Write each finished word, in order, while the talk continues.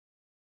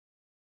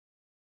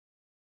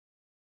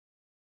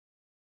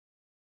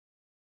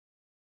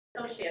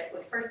associate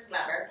with First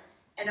Weber,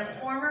 and a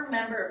former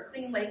member of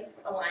Clean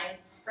Lakes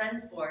Alliance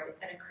Friends Board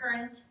and a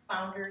current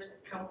Founders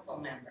Council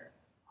member.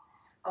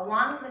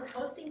 Along with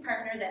hosting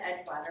partner, the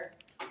Edgewater,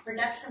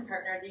 production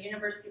partner, the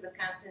University of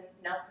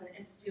Wisconsin-Nelson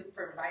Institute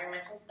for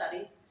Environmental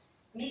Studies,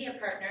 media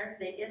partner,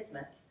 the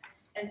Isthmus,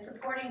 and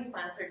supporting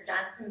sponsor,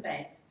 Johnson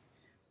Bank,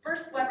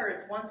 First Weber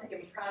is once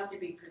again proud to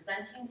be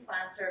presenting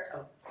sponsor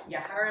of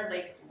Yahara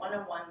Lakes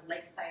 101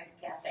 Lake Science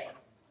Cafe.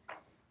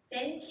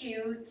 Thank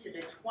you to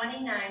the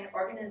 29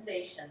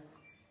 organizations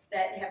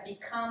that have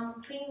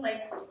become Clean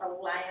Lakes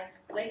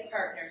Alliance Lake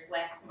Partners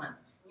last month.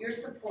 Your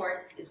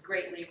support is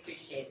greatly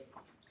appreciated.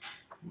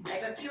 I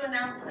have a few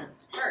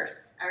announcements.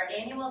 First, our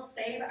annual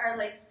Save Our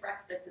Lakes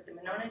breakfast at the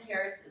Monona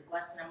Terrace is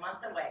less than a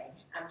month away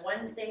on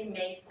Wednesday,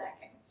 May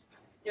 2nd.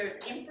 There's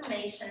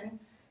information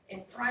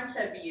in front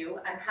of you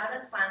on how to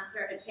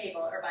sponsor a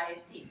table or buy a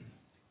seat.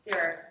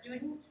 There are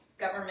student,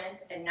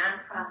 government, and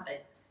nonprofit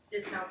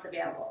discounts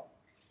available.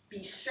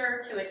 Be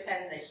sure to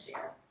attend this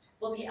year.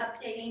 We'll be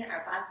updating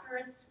our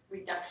phosphorus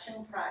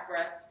reduction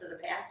progress for the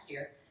past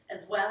year,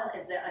 as well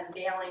as the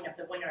unveiling of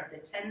the winner of the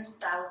 $10,000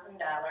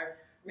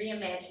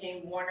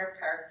 Reimagining Warner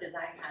Park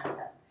Design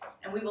Contest.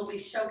 And we will be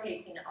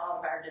showcasing all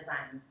of our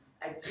designs.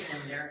 I've seen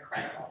them, they're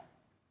incredible.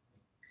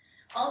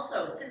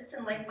 Also,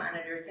 citizen lake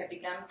monitors have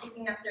begun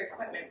picking up their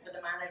equipment for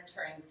the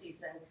monitoring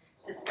season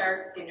to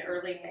start in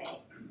early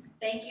May.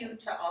 Thank you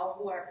to all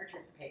who are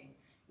participating.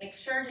 Make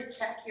sure to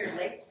check your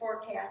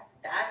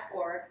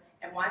lakeforecast.org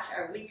and watch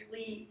our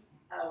weekly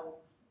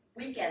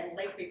weekend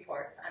lake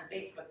reports on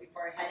Facebook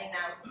before heading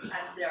out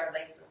onto our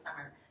lakes this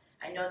summer.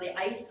 I know the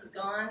ice is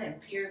gone and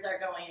piers are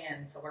going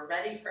in, so we're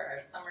ready for our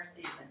summer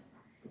season.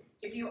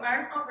 If you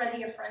aren't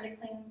already a friend of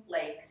Clean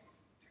Lakes,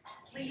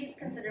 please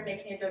consider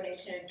making a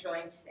donation and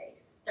join today.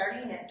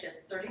 Starting at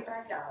just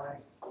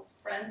 $35,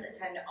 friends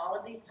attend all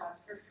of these talks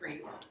for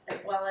free,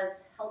 as well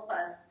as help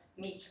us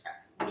meet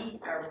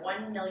our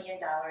 $1 million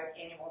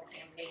annual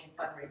campaign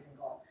fundraising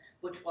goal,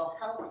 which will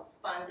help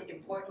fund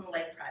important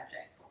lake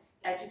projects,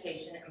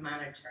 education, and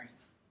monitoring.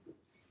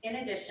 In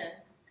addition,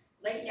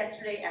 late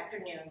yesterday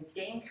afternoon,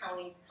 Dane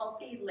County's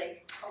Healthy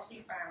Lakes,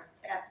 Healthy Farms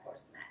Task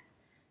Force met.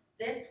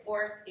 This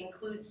force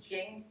includes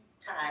James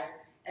Ty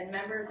and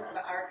members of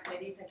our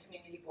committees and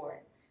community board.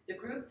 The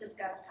group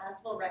discussed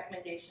possible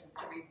recommendations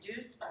to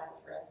reduce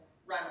phosphorus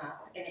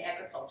runoff in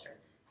agriculture.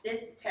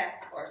 This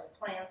task force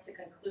plans to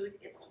conclude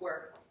its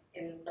work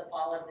in the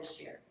fall of this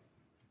year.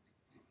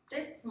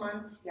 This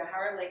month's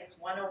Yahara Lakes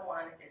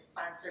 101 is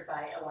sponsored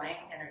by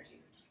Alliant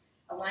Energy.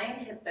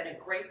 Alliant has been a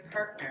great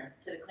partner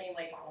to the Clean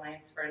Lakes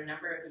Alliance for a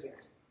number of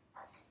years.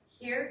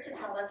 Here to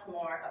tell us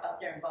more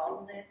about their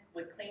involvement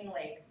with Clean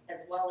Lakes,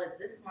 as well as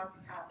this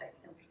month's topic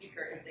and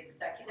speaker, is the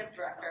Executive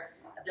Director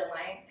of the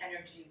Alliant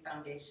Energy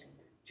Foundation,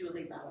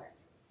 Julie Bauer.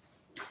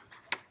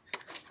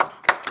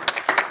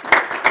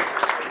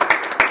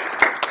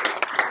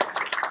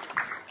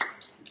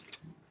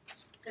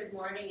 Good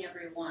morning,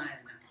 everyone.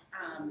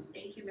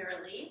 Thank you,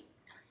 Marilee.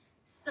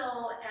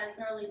 So, as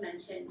Marilee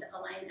mentioned,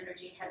 Alliant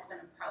Energy has been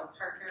a proud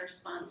partner,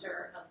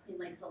 sponsor of Clean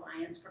Lakes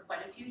Alliance for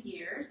quite a few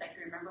years. I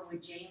can remember when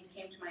James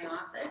came to my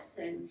office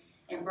and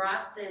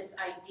brought this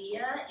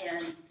idea,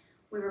 and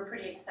we were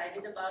pretty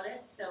excited about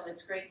it, so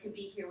it's great to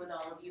be here with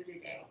all of you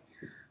today.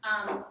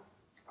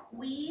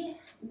 We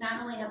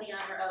not only have the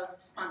honor of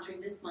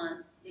sponsoring this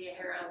month's the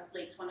Yahara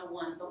Lakes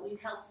 101, but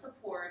we've helped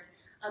support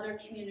other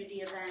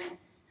community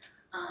events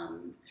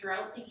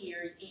throughout the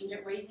years aimed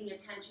at raising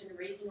attention,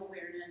 raising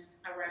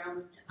awareness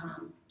around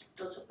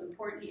those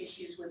important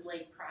issues with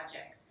lake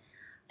projects.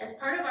 As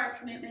part of our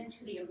commitment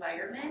to the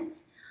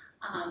environment,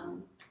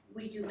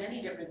 we do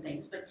many different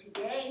things, but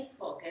today's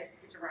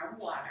focus is around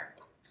water,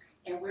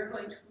 and we're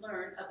going to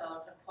learn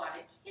about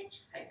aquatic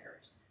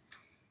hitchhikers.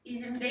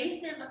 These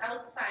invasive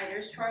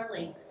outsiders to our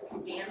lakes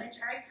can damage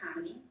our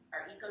economy,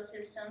 our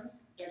ecosystems,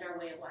 and our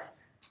way of life.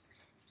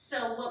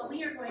 So what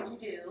we are going to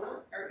do,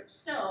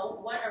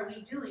 what are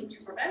we doing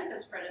to prevent the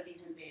spread of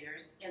these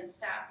invaders and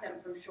stop them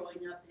from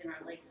showing up in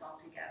our lakes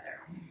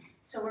altogether?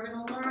 So we're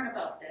going to learn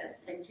about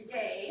this, and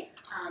today,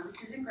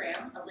 Susan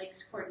Graham, a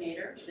lakes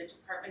coordinator with the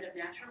Department of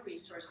Natural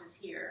Resources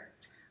here,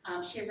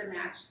 she has a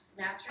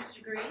master's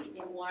degree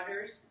in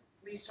Waters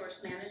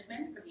Resource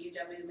Management for the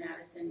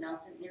UW-Madison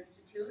Nelson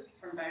Institute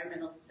for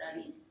Environmental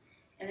Studies,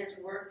 and has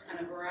worked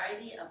on a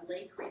variety of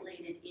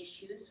lake-related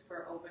issues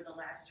for over the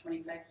last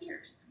 25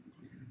 years.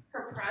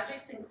 Her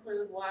projects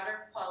include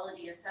water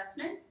quality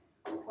assessment,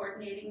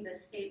 coordinating the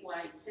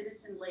statewide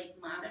Citizen Lake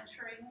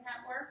Monitoring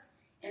Network,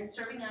 and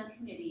serving on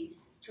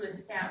committees to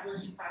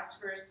establish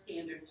phosphorus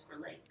standards for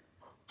lakes.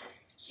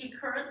 She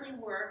currently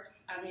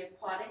works on the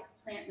aquatic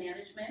plant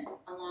management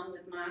along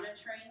with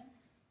monitoring,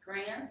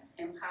 grants,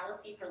 and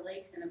policy for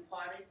lakes and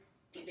aquatic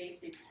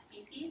invasive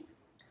species.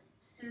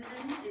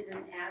 Susan is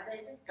an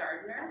avid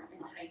gardener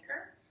and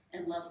hiker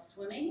and loves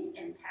swimming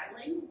and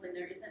paddling when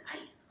there isn't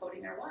ice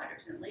coating our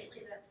waters. And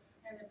lately that's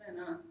kind of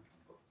been an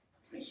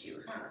issue,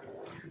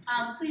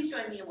 huh? Please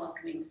join me in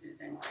welcoming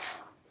Susan.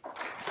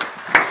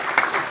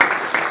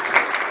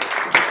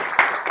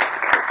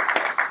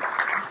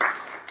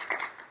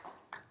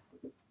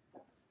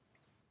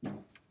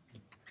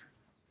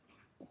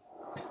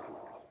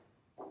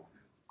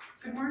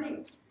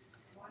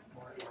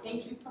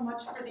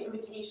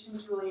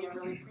 Julie. I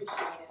really appreciate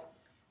it.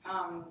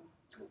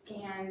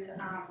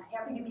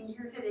 Happy to be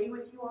here today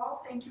with you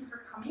all. Thank you for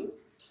coming.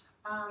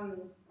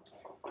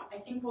 I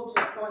think we'll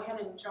just go ahead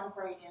and jump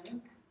right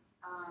in.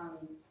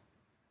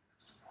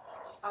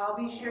 I'll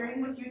be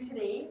sharing with you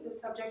today the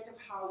subject of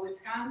how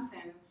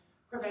Wisconsin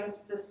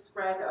prevents the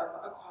spread of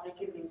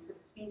aquatic invasive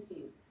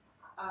species.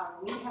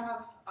 We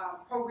have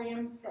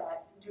programs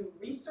that do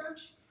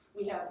research.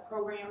 We have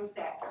programs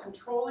that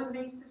control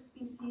invasive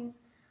species,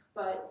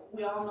 but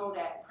we all know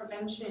that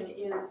prevention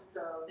is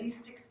the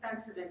least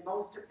expensive and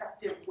most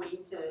effective way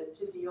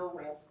to deal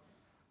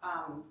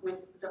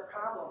with the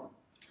problem.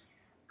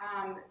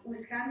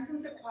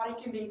 Wisconsin's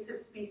aquatic invasive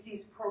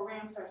species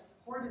programs are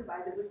supported by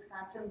the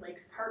Wisconsin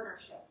Lakes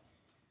Partnership.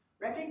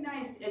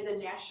 Recognized as a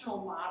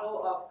national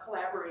model of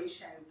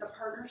collaboration, the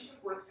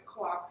partnership works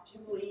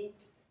cooperatively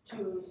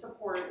to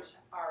support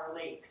our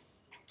lakes.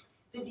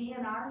 The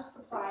DNR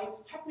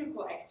supplies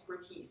technical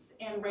expertise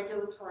and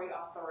regulatory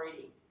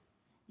authority.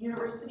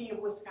 University of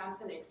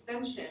Wisconsin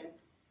Extension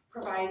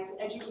provides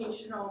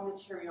educational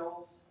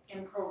materials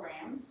and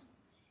programs.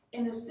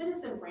 And the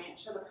citizen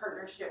branch of the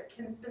partnership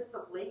consists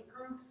of lake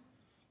groups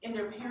and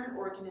their parent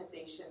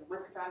organization,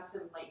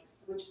 Wisconsin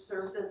Lakes, which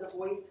serves as a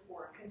voice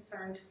for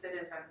concerned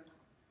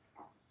citizens.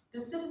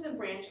 The citizen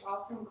branch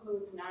also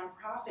includes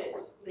nonprofit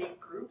lake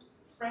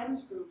groups,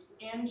 friends groups,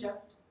 and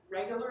just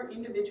regular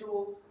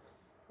individuals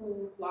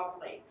who love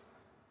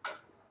lakes.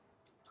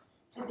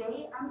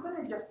 Today, I'm going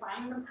to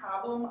define the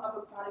problem of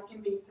aquatic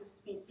invasive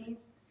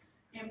species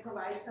and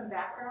provide some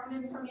background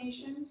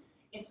information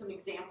and some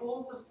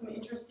examples of some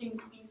interesting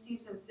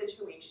species and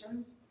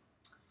situations.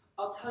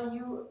 I'll tell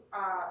you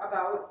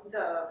about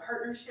the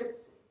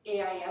partnership's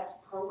AIS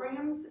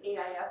programs.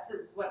 AIS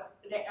is what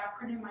the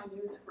acronym I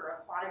use for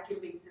aquatic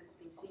invasive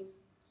species.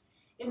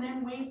 And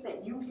then ways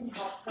that you can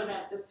help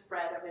prevent the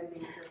spread of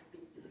invasive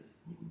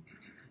species.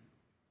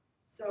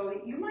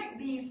 So you might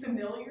be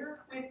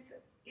familiar with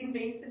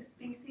invasive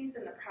species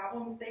and the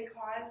problems they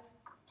cause.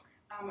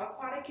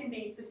 Aquatic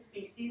invasive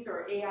species,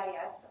 or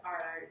AIS,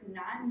 are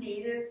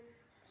non-native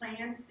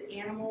plants,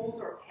 animals,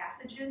 or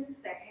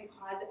pathogens that can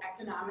cause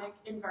economic,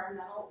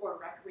 environmental, or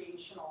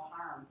recreational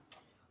harm,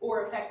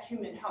 or affect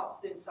human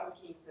health in some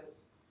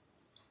cases.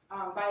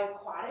 By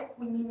aquatic,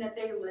 we mean that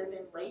they live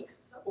in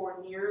lakes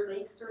or near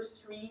lakes or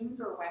streams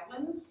or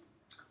wetlands.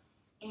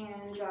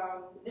 And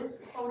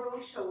this photo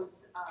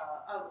shows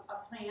a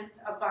plant,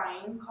 a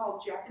vine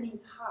called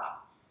Japanese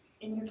hop.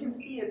 And you can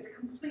see it's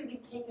completely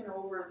taken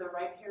over the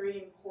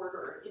riparian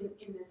corridor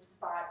in this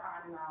spot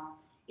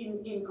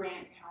in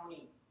Grant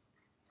County.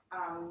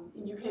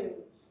 You can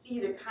see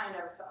the kind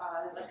of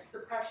like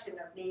suppression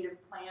of native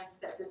plants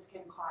that this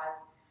can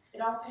cause.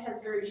 It also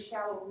has very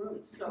shallow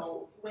roots,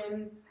 so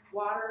when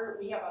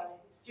we have a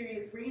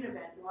serious rain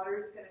event, water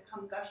is going to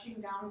come gushing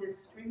down this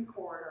stream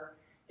corridor,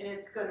 and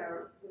it's going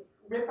to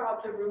rip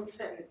out the roots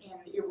and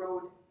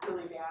erode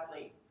really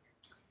badly.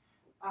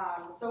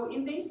 So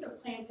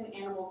invasive plants and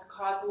animals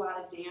cause a lot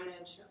of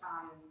damage.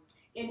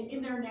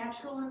 In their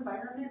natural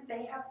environment,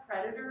 they have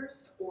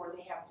predators or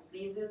they have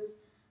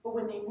diseases. But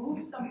when they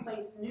move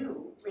someplace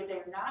new, where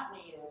they're not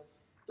native,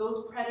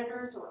 those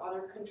predators or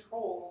other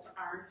controls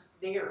aren't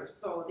there.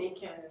 So they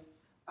can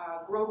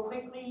grow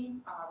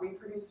quickly,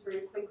 reproduce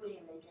very quickly,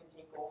 and they can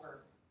take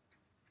over.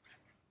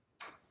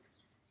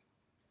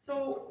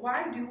 So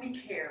why do we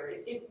care?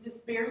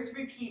 This bears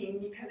repeating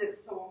because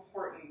it's so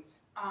important.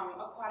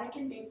 Aquatic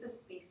invasive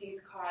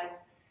species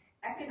cause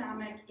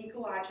economic,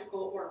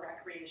 ecological, or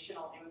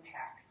recreational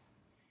impacts.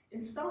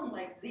 And some,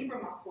 like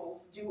zebra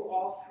mussels, do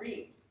all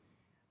three.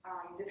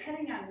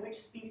 Depending on which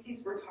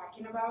species we're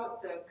talking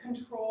about, the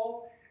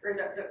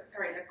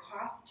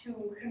cost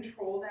to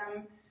control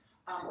them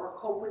or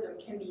cope with them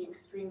can be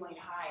extremely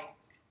high.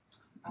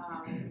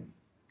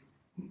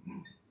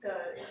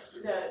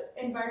 The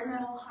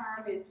environmental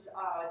harm is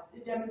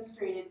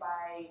demonstrated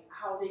by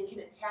how they can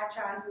attach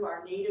onto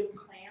our native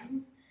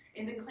clams,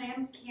 and the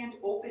clams can't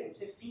open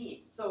to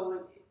feed,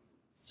 so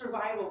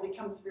survival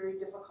becomes very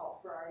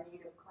difficult for our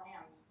native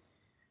clams.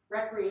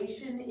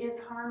 Recreation is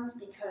harmed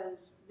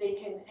because they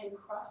can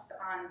encrust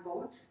on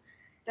boats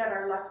that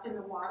are left in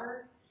the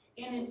water.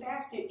 And in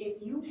fact,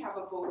 if you have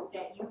a boat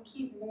that you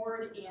keep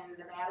moored in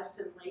the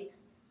Madison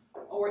Lakes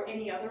or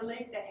any other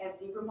lake that has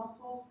zebra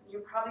mussels,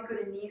 you're probably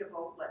going to need a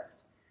boat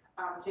lift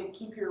to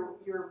keep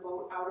your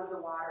boat out of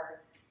the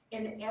water.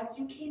 And as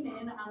you came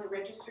in on the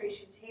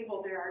registration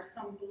table, there are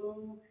some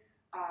blue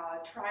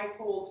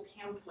trifold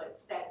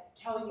pamphlets that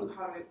tell you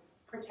how to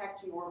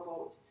protect your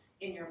boat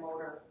in your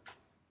motor.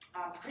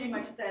 Pretty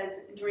much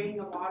says drain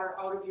the water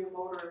out of your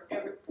motor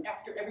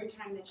after every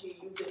time that you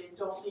use it, and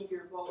don't leave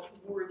your boat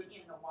moored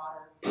in the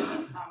water.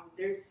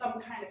 There's some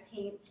kind of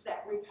paints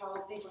that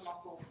repel zebra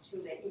mussels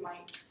too that you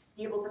might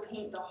be able to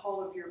paint the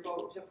hull of your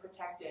boat to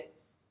protect it.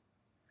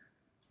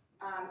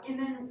 And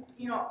then,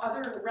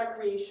 other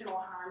recreational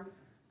harm.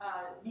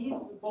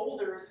 These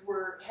boulders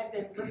had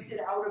been lifted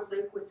out of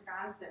Lake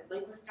Wisconsin.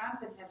 Lake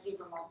Wisconsin has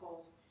zebra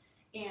mussels,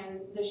 and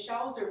the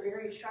shells are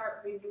very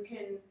sharp, and you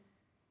can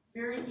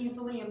very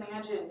easily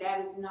imagine that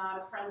is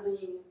not a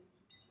friendly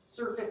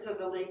surface of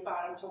the lake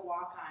bottom to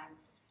walk on.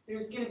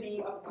 There's going to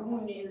be a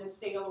boom in the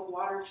sale of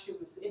water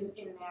shoes in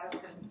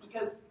Madison,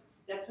 because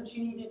that's what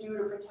you need to do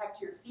to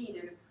protect your feet.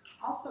 And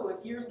also,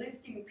 if you're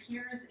lifting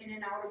piers in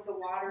and out of the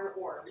water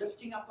or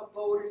lifting up a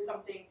boat or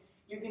something,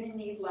 you're going to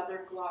need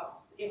leather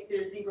gloves if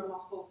there's zebra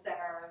mussels that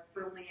are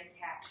firmly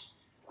attached,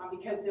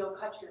 because they'll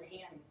cut your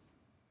hands.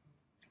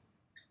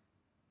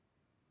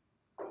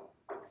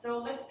 So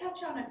let's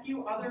touch on a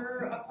few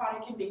other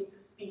aquatic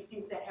invasive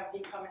species that have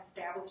become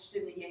established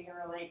in the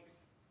Yahara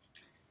lakes.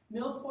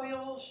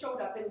 Milfoil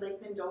showed up in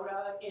Lake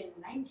Mendota in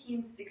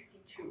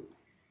 1962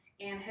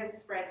 and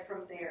has spread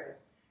from there.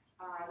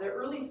 The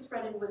early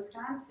spread in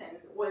Wisconsin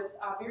was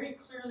very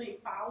clearly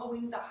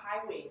following the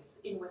highways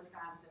in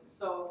Wisconsin.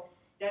 So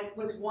that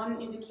was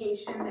one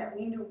indication that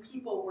we knew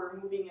people were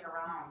moving it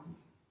around.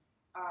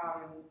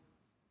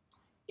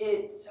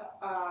 It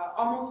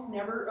almost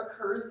never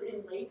occurs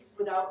in lakes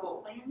without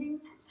boat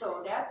landings,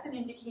 so that's an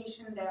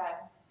indication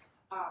that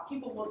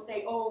people will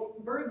say, oh,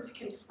 birds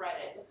can spread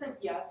it. It's like,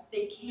 yes,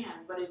 they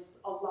can, but it's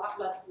a lot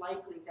less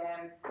likely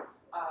than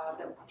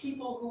the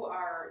people who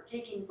are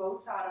taking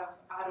boats out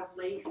of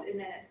lakes, and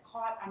then it's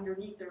caught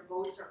underneath their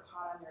boats or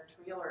caught on their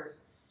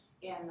trailers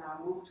and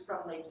moved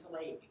from lake to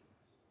lake.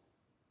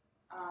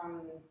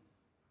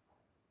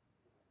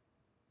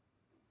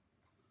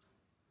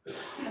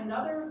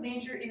 Another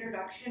major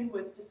introduction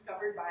was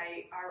discovered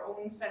by our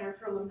own Center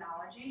for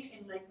Limnology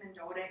in Lake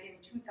Mendota in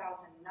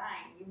 2009.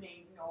 You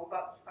may know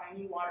about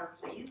spiny water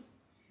fleas.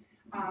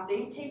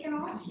 They've taken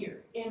off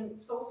here, and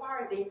so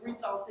far they've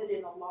resulted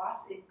in a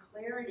loss in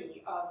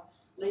clarity of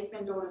Lake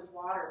Mendota's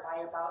water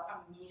by about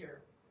a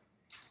meter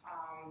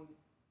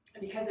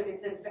because of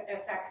its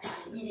effects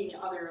on eating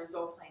other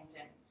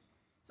zooplankton.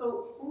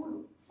 So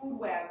food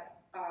web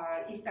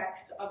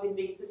effects of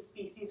invasive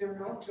species are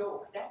no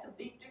joke. That's a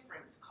big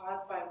difference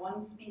caused by one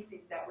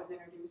species that was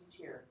introduced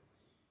here.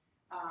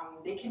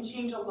 They can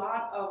change a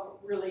lot of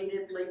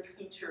related lake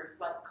features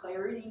like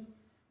clarity,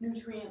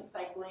 nutrient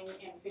cycling,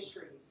 and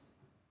fisheries.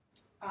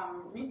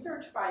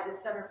 Research by the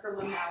Center for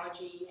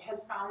Limnology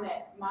has found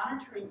that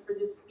monitoring for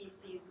this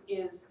species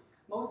is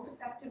most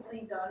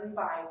effectively done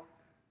by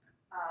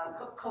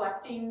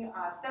collecting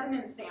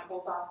sediment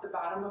samples off the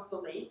bottom of the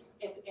lake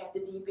at the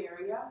deep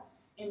area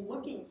and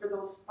looking for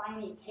those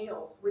spiny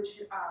tails,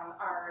 which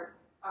are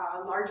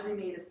largely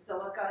made of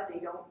silica. They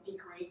don't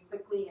degrade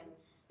quickly, and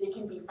they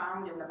can be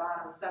found in the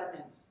bottom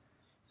sediments.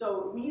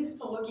 So we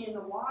used to look in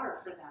the water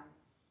for them,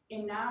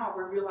 and now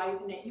we're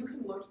realizing that you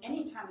can look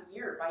any time of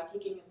year by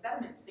taking a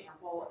sediment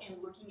sample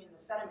and looking in the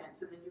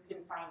sediments, and then you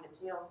can find the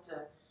tails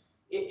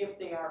if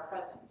they are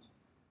present.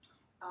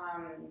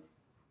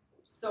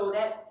 So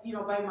that,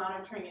 by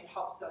monitoring, it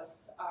helps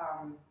us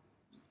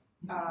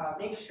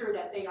make sure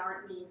that they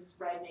aren't being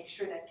spread, make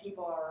sure that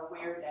people are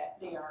aware that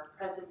they are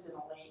present in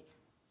a lake.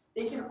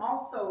 They can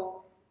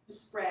also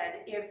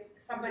spread if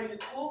somebody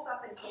pulls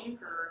up an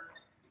anchor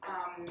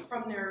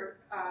from their,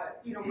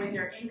 when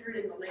they're anchored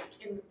in the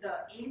lake, and the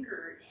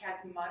anchor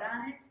has mud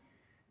on it.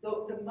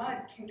 The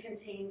mud can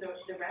contain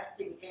the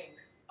resting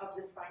eggs of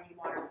the spiny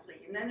water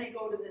flea. And then they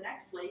go to the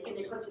next lake and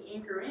they put the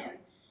anchor in,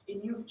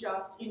 and you've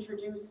just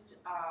introduced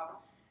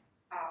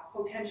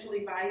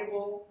potentially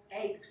viable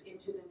eggs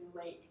into the new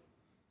lake.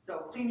 So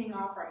cleaning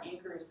off our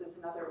anchors is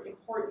another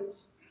important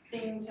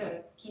thing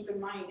to keep in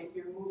mind if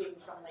you're moving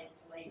from lake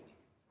to lake.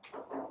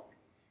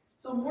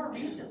 So more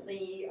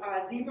recently,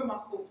 zebra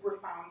mussels were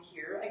found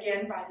here,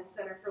 again by the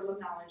Center for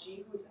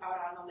Limnology, who's out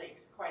on the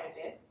lakes quite a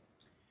bit.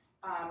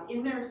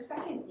 In their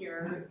second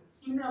year,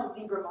 female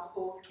zebra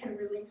mussels can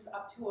release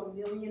up to 1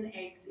 million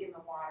eggs in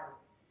the water.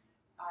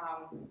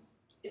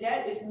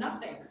 That is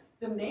nothing.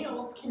 The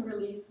males can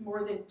release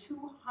more than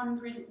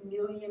 200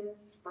 million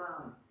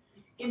sperm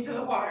into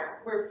the water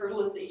where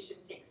fertilization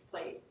takes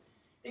place.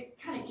 It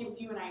kind of gives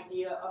you an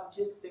idea of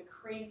just the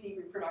crazy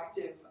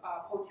reproductive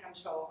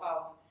potential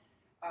of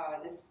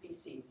this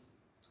species.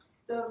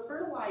 The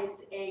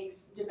fertilized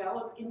eggs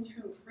develop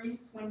into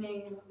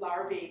free-swimming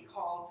larvae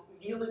called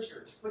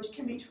veligers, which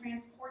can be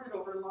transported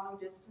over long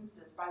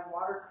distances by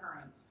water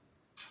currents.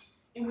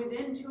 And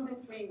within 2 to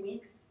 3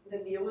 weeks, the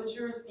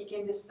veligers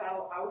begin to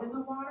settle out in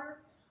the water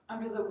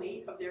under the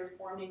weight of their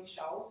forming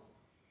shells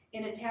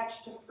and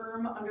attach to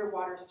firm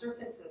underwater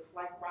surfaces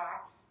like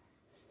rocks,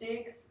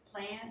 sticks,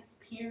 plants,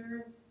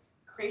 piers,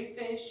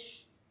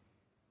 crayfish.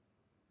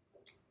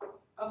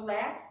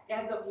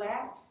 As of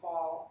last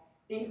fall,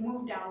 they've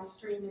moved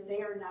downstream and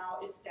they are now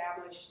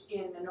established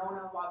in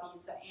Monona,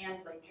 Waubesa, and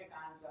Lake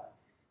Kaganza.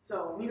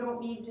 So we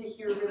don't need to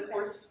hear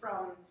reports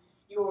from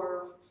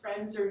your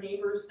friends or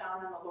neighbors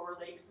down on the lower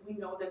lakes. We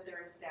know that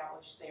they're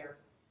established there,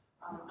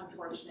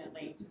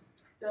 unfortunately.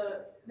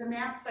 The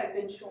maps I've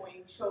been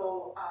showing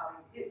show,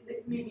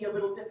 it may be a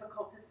little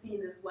difficult to see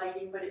in this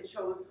lighting, but it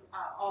shows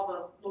all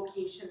the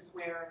locations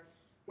where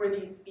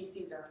these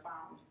species are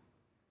found.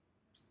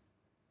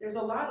 There's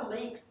a lot of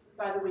lakes,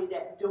 by the way,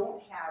 that don't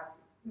have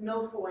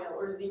milfoil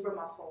or zebra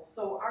mussels,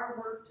 so our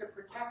work to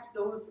protect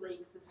those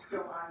lakes is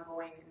still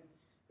ongoing and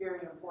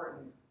very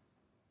important.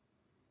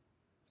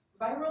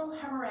 Viral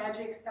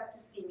hemorrhagic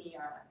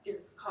septicemia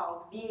is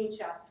called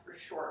VHS for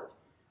short.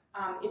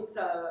 It's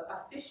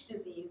a fish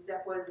disease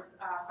that was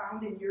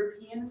found in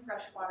European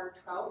freshwater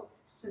trout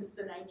since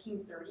the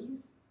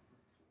 1930s.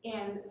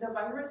 And the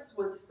virus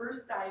was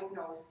first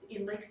diagnosed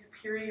in Lake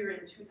Superior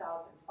in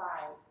 2005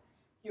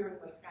 here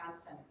in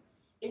Wisconsin.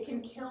 It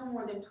can kill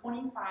more than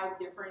 25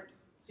 different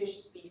fish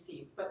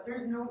species, but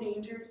there's no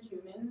danger to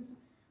humans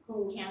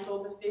who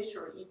handle the fish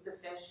or eat the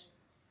fish.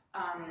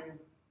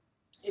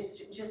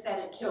 It's just that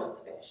it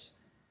kills fish.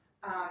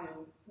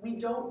 We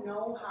don't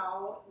know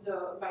how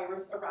the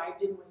virus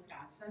arrived in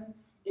Wisconsin.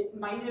 It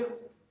might have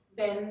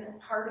been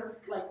part of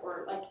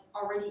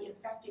already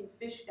infecting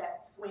fish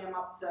that swam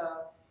up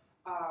the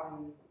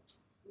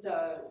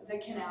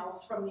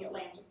canals from the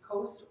Atlantic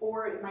coast,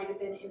 or it might have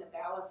been in the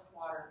ballast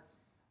water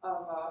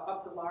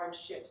of the large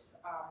ships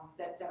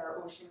that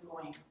are ocean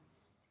going.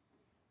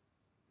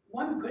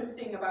 One good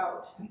thing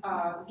about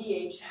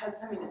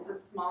VHS, I mean, it's a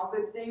small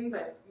good thing,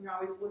 but you're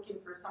always looking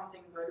for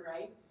something good,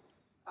 right?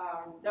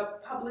 The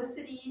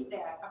publicity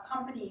that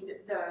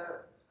accompanied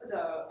the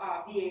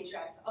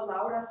VHS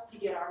allowed us to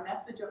get our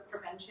message of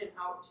prevention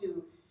out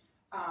to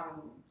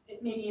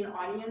maybe an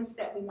audience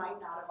that we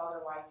might not have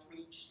otherwise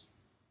reached.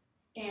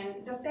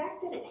 And the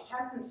fact that it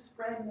hasn't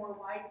spread more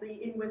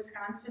widely in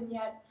Wisconsin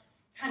yet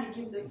kind of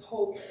gives us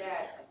hope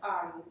that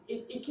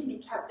it can be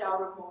kept out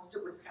of most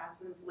of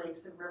Wisconsin's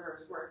lakes and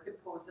rivers where it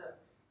could pose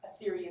a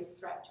serious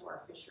threat to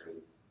our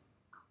fisheries.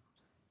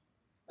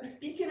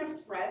 Speaking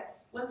of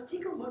threats, let's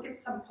take a look at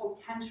some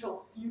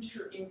potential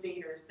future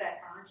invaders that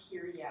aren't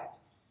here yet.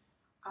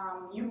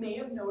 You may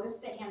have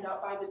noticed a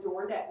handout by the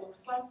door that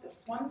looks like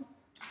this one.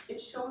 It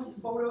shows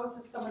photos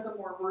of some of the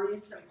more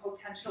worrisome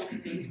potential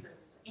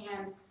invasives,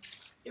 and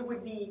it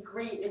would be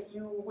great if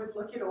you would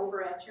look it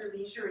over at your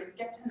leisure and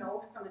get to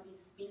know some of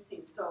these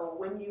species. So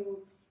when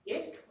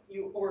if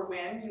you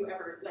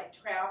ever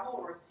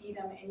travel or see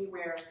them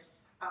anywhere,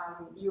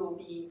 you'll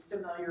be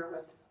familiar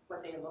with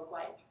what they look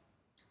like.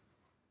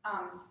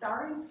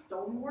 Starry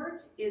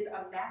stonewort is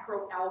a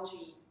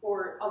macroalgae,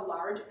 or a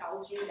large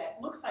algae that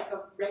looks like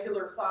a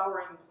regular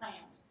flowering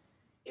plant.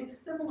 It's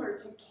similar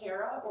to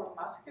Cara or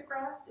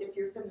muscatgrass, if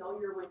you're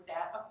familiar with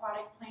that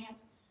aquatic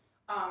plant.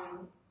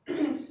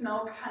 It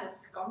smells kind of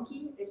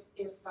skunky. If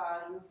you've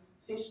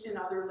fished in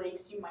other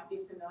lakes, you might be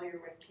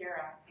familiar with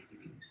Cara.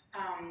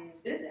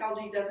 This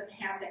algae doesn't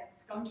have that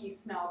skunky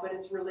smell, but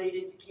it's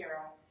related to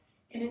Cara.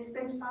 And it's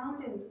been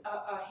found in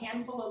a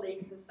handful of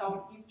lakes in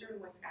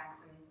southeastern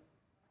Wisconsin.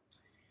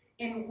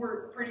 And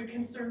we're pretty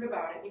concerned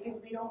about it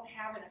because we don't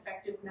have an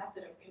effective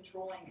method of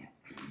controlling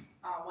it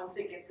once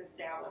it gets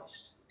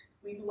established.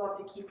 We'd love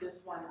to keep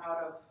this one out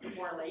of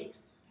more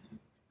lakes.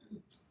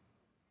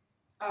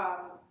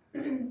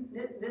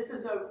 This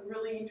is a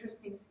really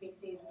interesting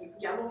species,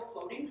 yellow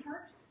floating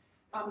heart.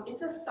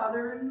 It's a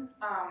southern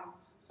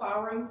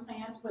flowering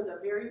plant with a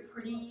very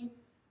pretty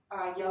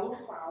yellow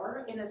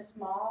flower in a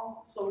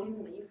small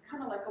floating leaf,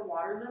 kind of like a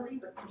water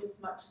lily, but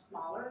just much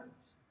smaller.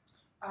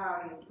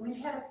 We've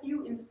had a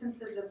few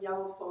instances of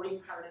yellow floating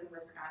heart in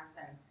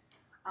Wisconsin.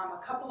 A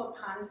couple of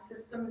pond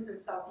systems in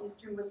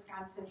southeastern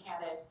Wisconsin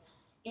had it,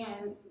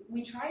 and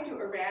we tried to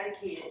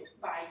eradicate it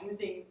by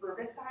using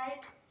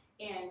herbicide,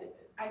 and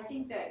I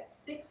think that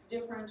 6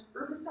 different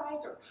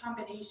herbicides or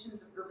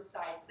combinations of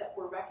herbicides that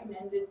were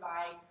recommended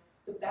by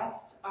the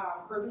best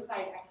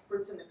herbicide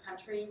experts in the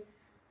country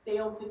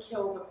failed to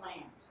kill the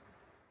plant.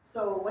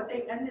 So what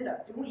they ended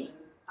up doing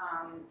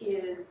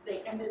is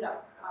they ended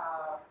up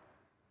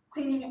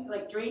cleaning,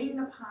 draining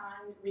the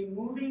pond,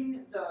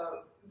 removing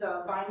the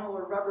vinyl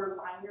or rubber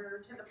liner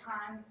to the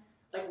pond,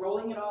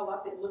 rolling it all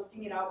up and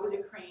lifting it out with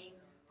a crane,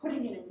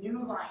 putting in a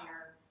new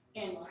liner,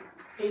 and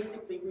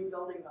basically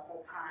rebuilding the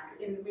whole pond.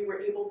 And we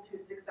were able to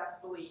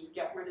successfully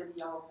get rid of the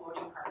yellow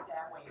floating heart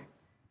that way.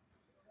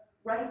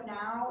 Right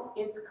now,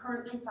 it's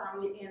currently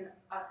found in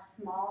a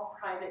small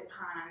private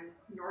pond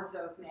north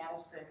of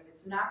Madison.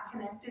 It's not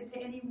connected to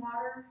any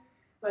water,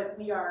 but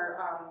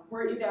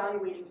we're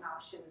evaluating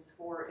options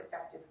for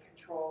effective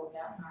control of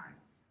that pond.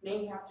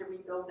 May have to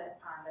rebuild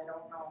that pond, I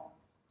don't know.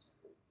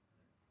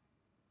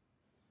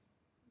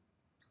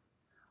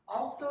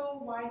 Also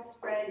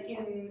widespread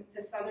in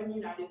the southern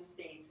United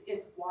States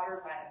is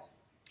water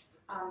lettuce.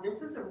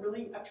 This is a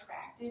really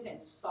attractive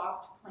and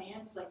soft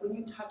plant. When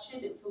you touch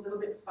it, it's a little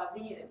bit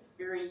fuzzy and it's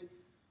very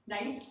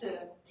nice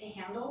to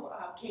handle.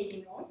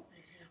 Katie knows.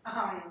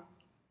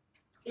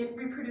 It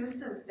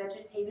reproduces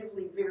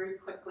vegetatively very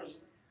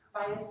quickly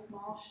via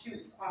small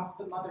shoots off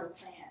the mother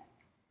plant.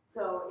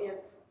 So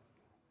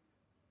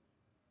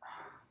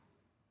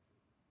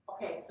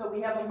so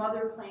we have a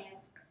mother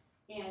plant,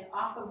 and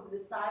off of the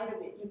side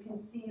of it, you can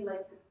see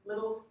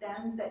little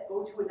stems that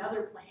go to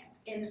another plant.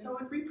 And so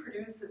it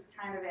reproduces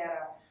kind of at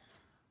a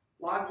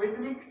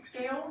logarithmic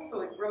scale,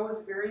 so it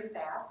grows very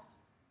fast.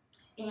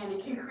 And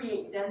it can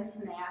create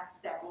dense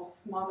mats that will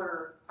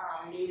smother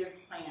native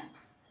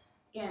plants.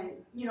 And,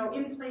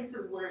 in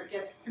places where it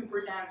gets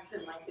super dense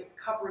and is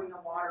covering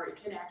the water,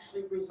 it can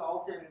actually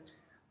result in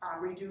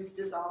reduced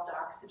dissolved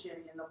oxygen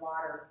in the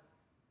water.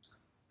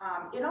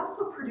 It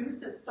also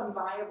produces some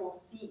viable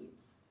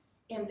seeds.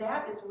 And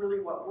that is really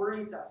what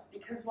worries us,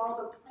 because while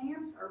the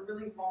plants are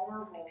really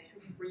vulnerable to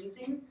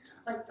freezing,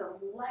 like the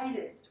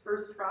lightest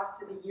first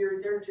frost of the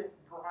year, they're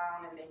just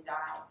brown and they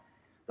die.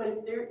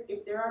 But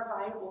if there are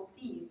viable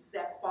seeds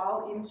that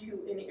fall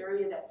into an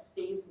area that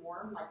stays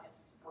warm, like a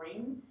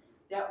spring,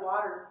 that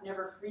water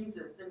never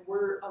freezes, and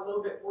we're a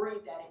little bit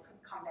worried that it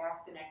could come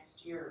back the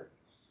next year.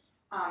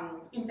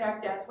 In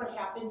fact, that's what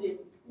happened in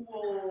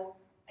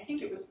I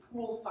think it was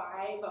Pool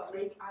 5 of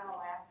Lake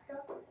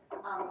Onalaska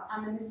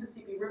on the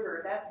Mississippi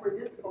River. That's where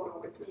this photo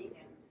was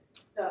taken.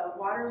 The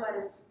water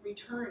lettuce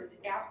returned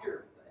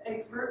after,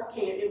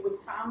 it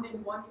was found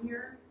in 1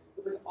 year,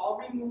 it was all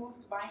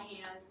removed by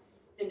hand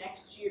the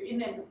next year,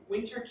 and then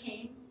winter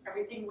came,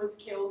 everything was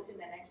killed, and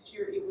the next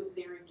year it was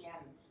there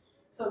again.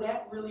 So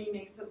that really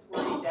makes us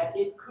worry that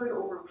it could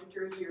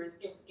overwinter here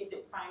if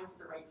it finds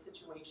the right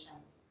situation.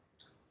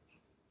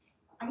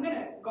 I'm going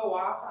to go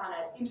off on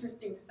an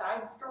interesting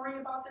side story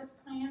about this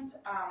plant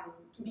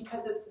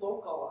because it's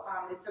local.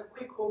 It's a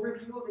quick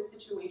overview of a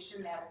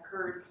situation that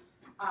occurred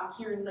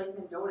here in Lake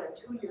Mendota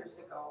 2 years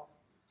ago.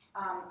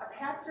 A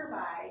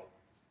passerby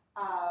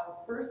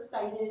first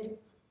sighted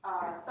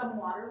some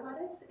water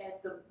lettuce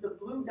at the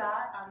blue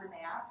dot on the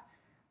map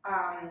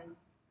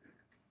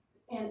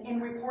and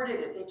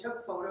reported it. They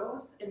took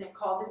photos and they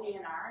called the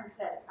DNR and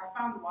said, "I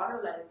found water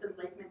lettuce in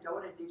Lake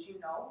Mendota, did you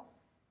know?"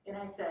 And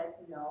I said,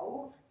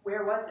 "No,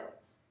 where was it?"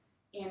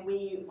 And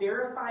we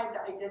verified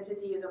the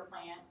identity of the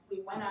plant.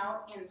 We went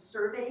out and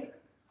surveyed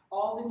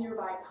all the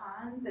nearby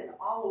ponds and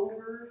all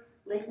over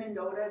Lake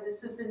Mendota.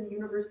 This is in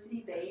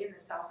University Bay in the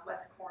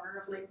southwest corner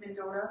of Lake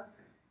Mendota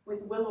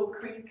with Willow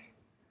Creek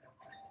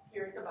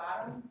here at the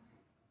bottom.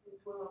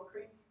 Here's Willow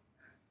Creek.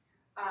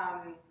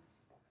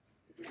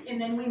 And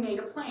then we made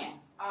a plan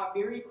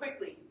very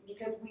quickly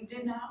because we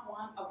did not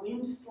want a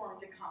windstorm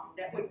to come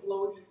that would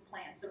blow these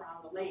plants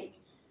around the lake.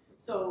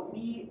 So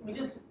we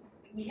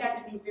had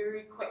to be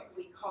very quick.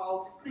 We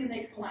called Clean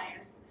Lakes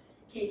Alliance.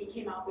 Katie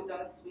came out with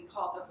us. We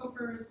called the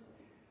Hoofers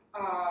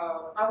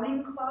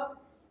Outing Club,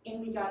 and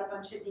we got a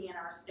bunch of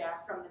DNR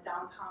staff from the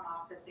downtown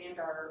office and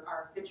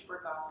our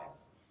Fitchburg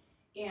office.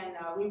 And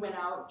we went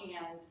out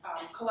and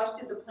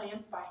collected the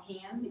plants by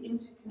hand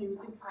into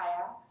canoes and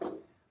kayaks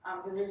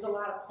because there's a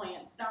lot of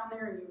plants down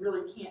there and you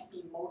really can't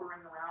be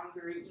motoring around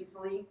very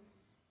easily.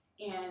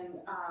 And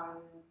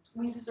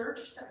we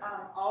searched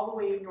all the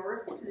way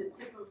north to the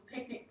tip of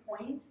Picnic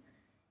Point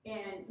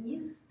and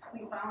east.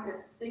 We found a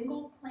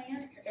single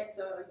plant at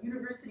the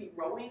University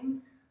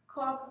Rowing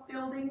Club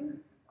building.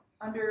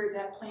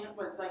 That plant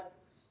was like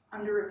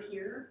under a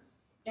pier.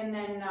 And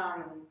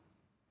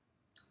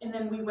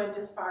then we went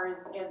as far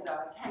as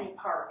Tenney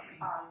Park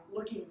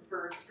looking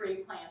for stray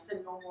plants,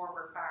 and no more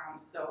were found.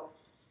 So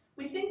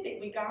we think that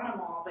we got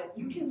them all, but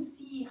you can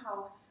see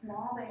how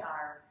small they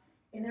are.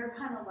 And they're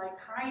kind of like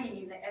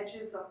hiding in the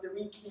edges of the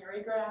reed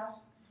canary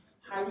grass,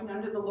 hiding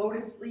under the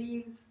lotus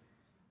leaves.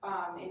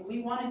 And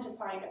we wanted to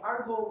find,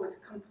 our goal was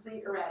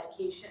complete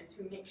eradication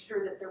to make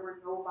sure that there were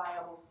no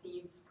viable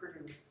seeds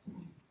produced.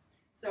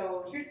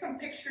 So here's some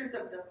pictures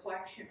of the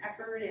collection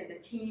effort and the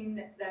team.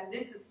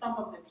 This is some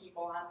of the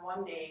people on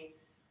one day.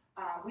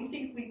 We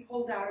think we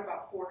pulled out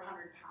about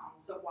 400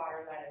 pounds of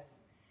water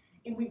lettuce.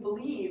 And we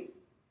believe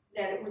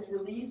that it was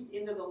released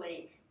into the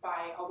lake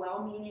by a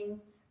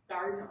well-meaning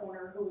garden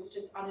owner who was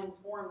just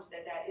uninformed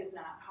that that is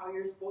not how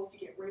you're supposed to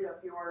get rid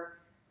of your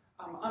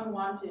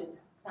unwanted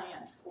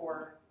plants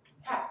or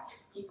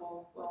pets.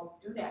 People will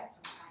do that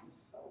sometimes.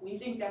 So we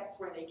think that's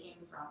where they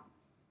came from.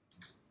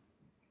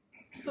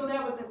 So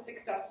that was a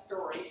success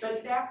story.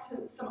 But back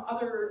to some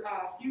other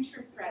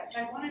future threats.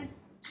 I wanted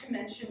to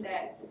mention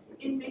that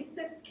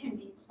invasives can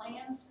be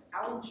plants,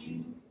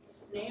 algae,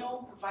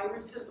 snails,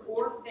 viruses,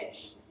 or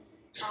fish.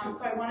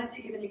 So I wanted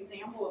to give an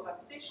example of a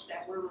fish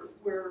that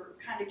we're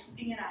kind of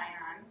keeping an eye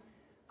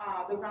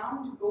on. The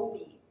round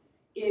goby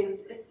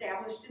is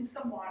established in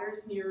some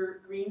waters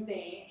near Green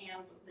Bay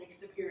and Lake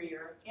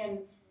Superior. And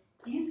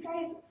these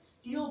guys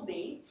steal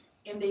bait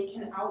and they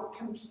can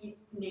outcompete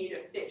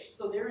native fish.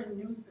 So they're a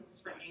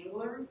nuisance for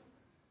anglers.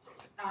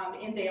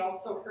 And they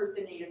also hurt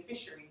the native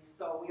fisheries,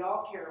 so we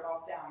all care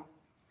about them.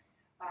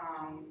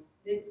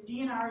 The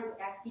DNR is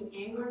asking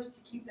anglers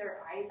to keep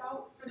their eyes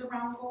out for the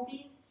round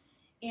goby.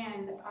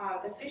 And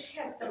the fish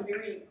has some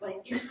very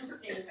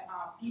interesting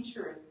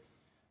features.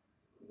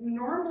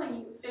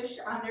 Normally, fish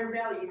on their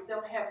bellies,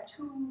 they'll have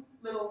two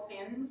little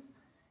fins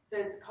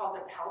that's called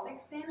the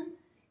pelvic fin.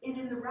 And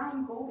in the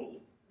round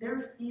goby,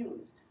 they're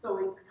fused. So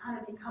it kind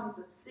of becomes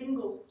a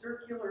single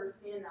circular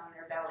fin on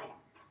their belly.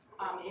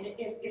 And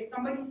if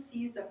somebody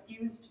sees a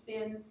fused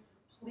fin,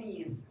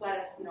 please let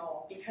us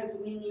know, because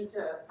we need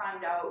to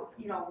find out,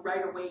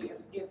 right away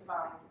if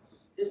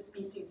this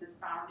species is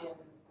found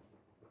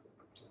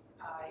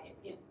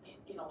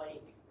in a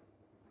lake.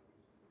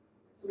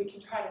 So we can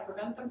try to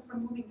prevent them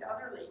from moving to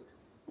other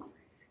lakes.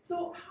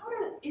 So how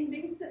do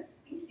invasive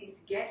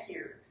species get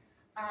here?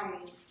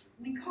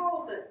 We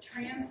call the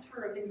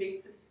transfer of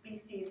invasive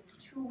species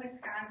to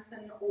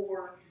Wisconsin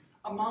or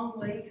among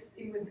lakes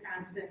in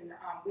Wisconsin.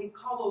 We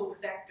call those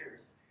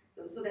vectors.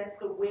 So that's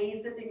the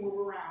ways that they move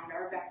around,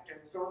 are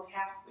vectors or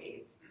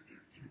pathways.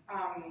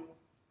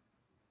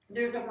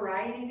 There's a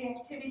variety of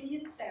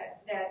activities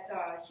that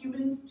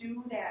humans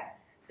do that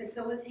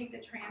facilitate the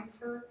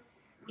transfer.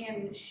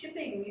 And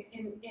shipping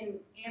in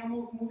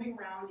animals moving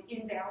around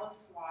in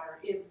ballast water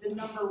is the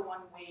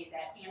 #1 way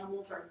that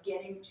animals are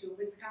getting to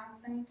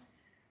Wisconsin.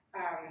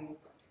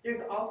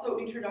 There's also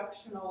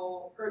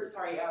intentional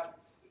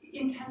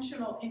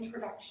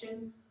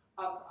introduction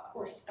of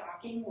or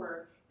stocking,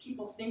 where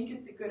people think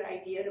it's a good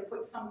idea to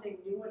put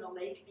something new in a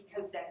lake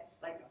because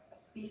that's like a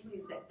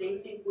species that they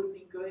think would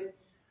be good.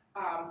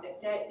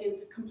 That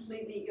is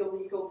completely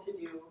illegal to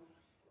do,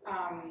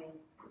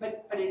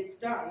 but it's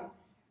done.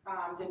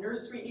 The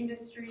nursery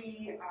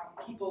industry,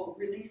 people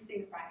release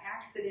things by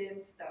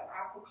accident, the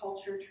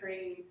aquaculture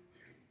trade.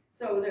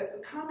 So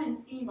the common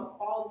theme of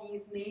all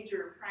these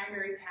major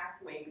primary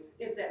pathways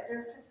is that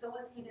they're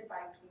facilitated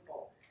by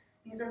people.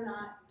 These are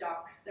not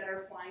ducks that are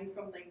flying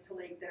from lake to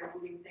lake that are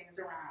moving things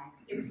around.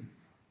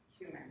 It's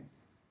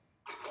humans.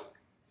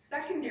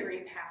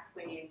 Secondary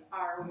pathways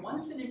are,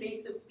 once an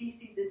invasive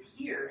species is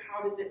here,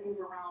 how does it move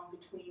around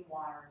between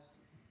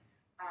waters?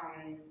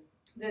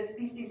 The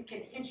species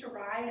can hitch a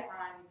ride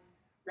on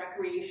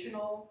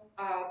recreational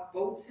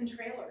boats and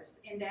trailers,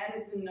 and that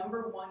is the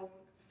 #1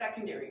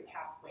 secondary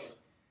pathway.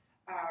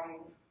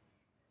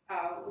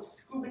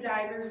 Scuba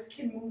divers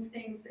can move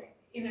things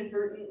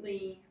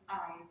inadvertently.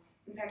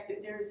 In fact,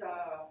 there's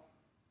a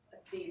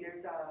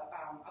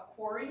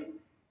quarry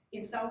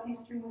in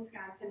southeastern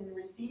Wisconsin in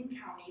Racine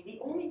County. The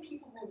only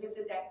people who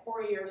visit that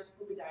quarry are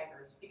scuba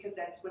divers because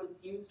that's what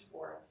it's used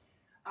for.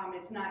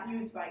 It's not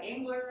used by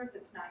anglers,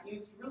 it's not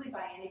used really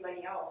by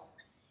anybody else.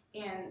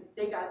 And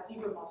they got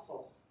zebra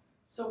mussels.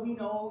 So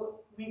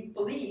we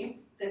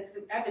believe that's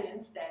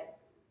evidence that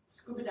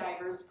scuba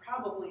divers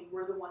probably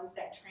were the ones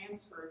that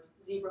transferred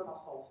zebra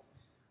mussels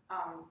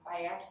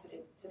by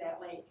accident to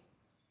that lake.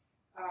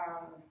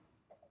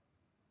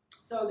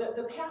 So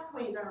the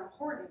pathways are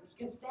important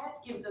because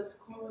that gives us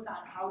clues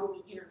on how do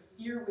we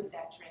interfere with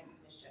that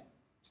transmission.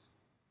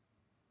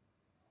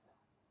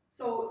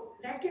 So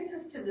that gets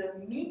us to the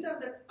meat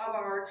of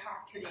our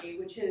talk today,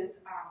 which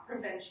is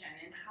prevention,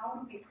 and how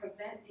do we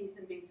prevent these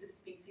invasive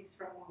species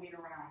from moving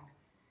around.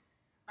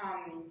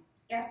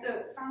 At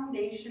the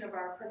foundation of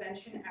our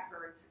prevention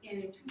efforts,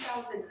 in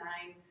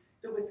 2009,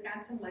 the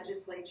Wisconsin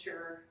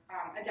legislature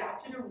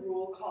adopted a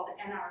rule called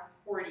NR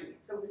 40.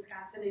 It's a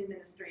Wisconsin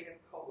Administrative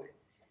Code.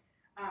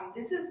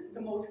 This is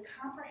the most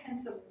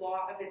comprehensive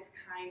law of its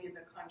kind in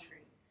the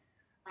country.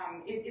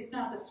 It's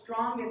not the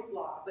strongest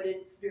law, but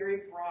it's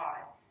very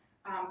broad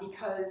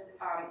because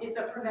it's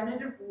a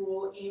preventative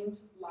rule aimed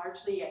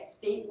largely at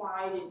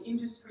statewide and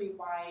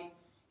industry-wide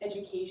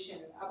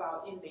education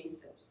about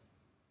invasives.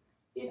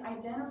 It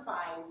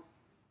identifies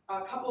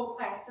a couple of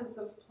classes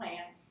of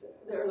plants.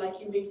 They're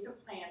like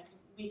invasive plants.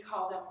 We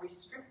call them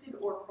restricted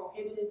or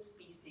prohibited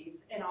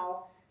species, and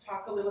I'll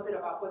talk a little bit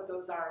about what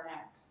those are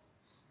next.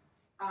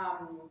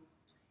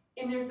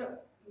 And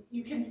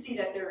you can see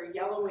that they're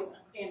yellow and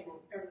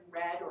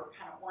red, or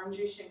kind of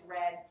orangish and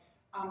red.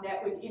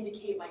 That would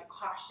indicate like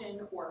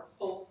caution or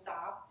full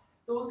stop.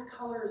 Those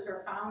colors are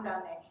found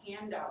on that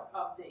handout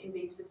of the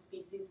invasive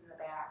species in the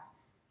back.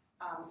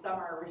 Some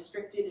are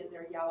restricted and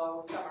they're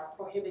yellow, some are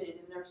prohibited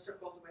and they're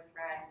circled with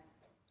red.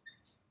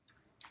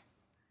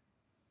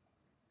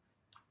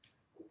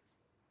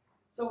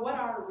 So what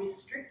are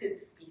restricted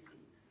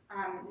species?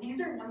 These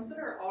are ones that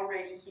are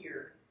already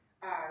here.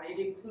 It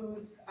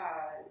includes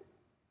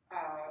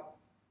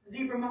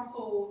zebra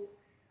mussels,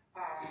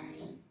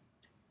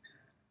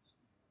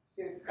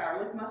 there's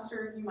garlic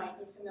mustard you might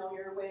be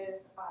familiar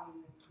with,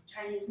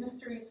 Chinese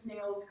mystery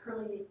snails,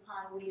 curly leaf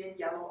pondweed, and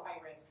yellow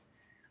iris.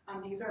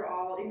 These are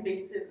all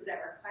invasives that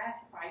are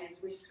classified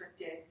as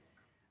restricted.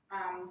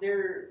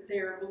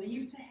 They're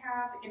believed to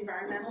have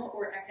environmental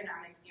or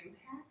economic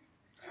impacts.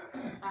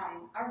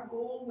 Our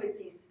goal with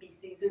these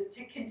species is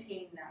to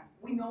contain them.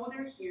 We know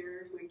they're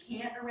here, we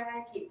can't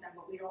eradicate them,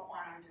 but we don't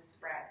want them to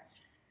spread.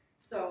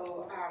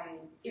 So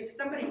if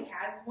somebody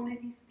has one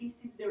of these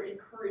species, they're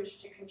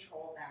encouraged to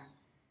control them.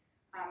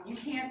 You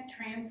can't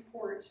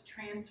transport,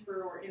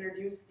 transfer, or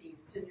introduce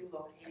these to new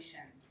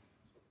locations.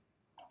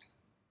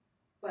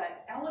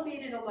 But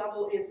elevated a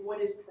level is what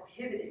is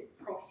prohibited.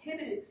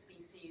 Prohibited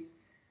species,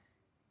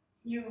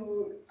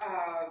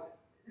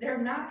 they're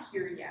not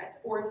here yet,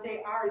 or if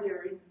they are,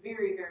 they're in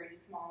very, very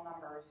small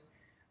numbers.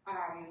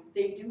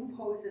 They do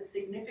pose a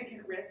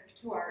significant risk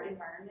to our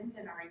environment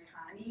and our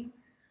economy.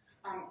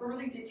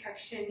 Early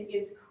detection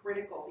is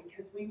critical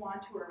because we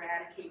want to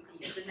eradicate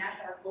these, and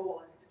that's our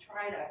goal, is to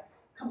try to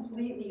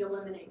completely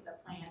eliminate the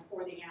plant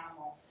or the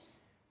animal.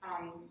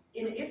 And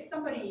if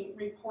somebody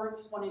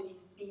reports one of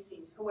these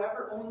species,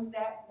 whoever owns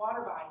that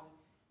water body,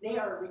 they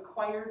are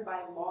required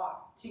by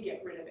law to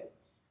get rid of it.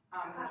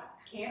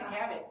 Can't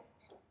have it,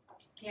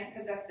 can't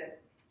possess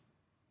it.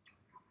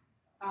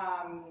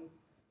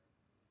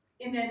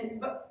 And then,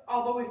 but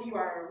although if you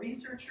are a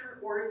researcher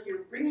or if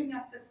you're bringing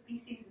us a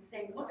species and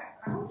saying, look,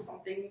 I found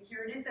something,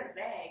 here it is in a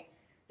bag,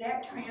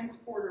 that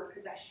transport or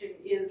possession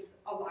is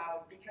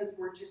allowed because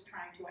we're just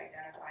trying to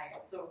identify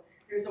it. So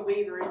there's a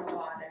waiver in the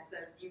law that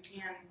says you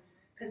can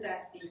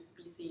possess these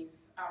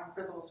species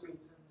for those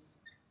reasons.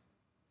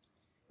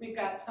 We've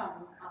got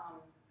some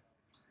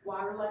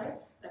water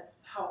lettuce,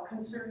 that's how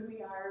concerned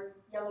we are,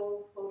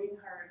 yellow floating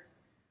heart,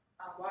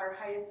 water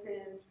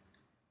hyacinth,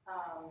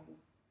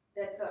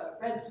 that's a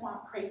red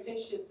swamp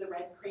crayfish is the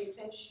red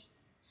crayfish.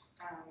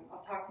 I'll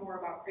talk more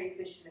about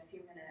crayfish in a few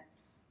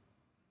minutes.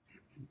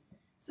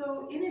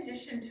 So in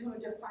addition to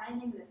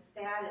defining the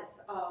status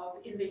of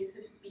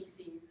invasive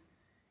species,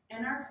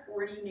 NR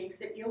 40 makes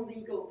it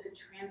illegal to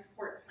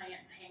transport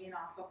plants hanging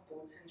off of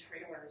boats and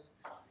trailers.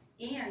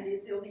 And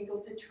it's illegal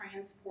to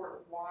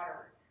transport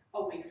water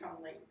away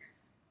from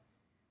lakes.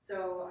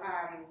 So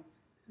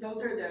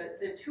those are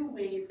the two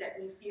ways that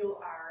we feel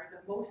are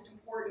the most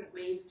important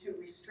ways to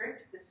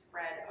restrict the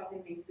spread of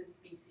invasive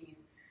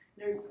species.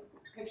 There's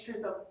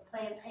pictures of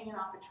plants hanging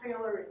off a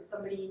trailer and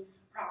somebody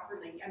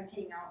properly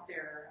emptying out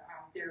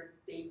their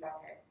bait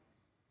bucket.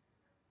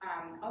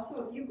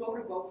 Also, if you go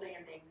to boat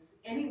landings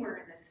anywhere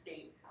in the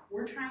state,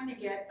 we're trying to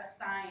get a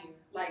sign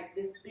like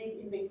this big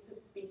invasive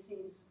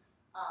species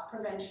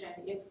prevention,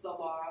 it's the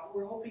law.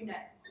 We're hoping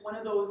that one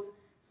of those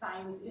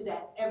signs is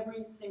at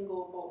every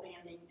single boat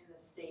landing in the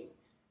state.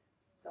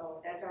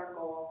 So that's our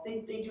goal. They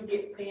do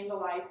get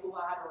vandalized a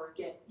lot or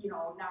get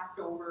knocked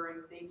over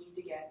and they need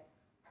to get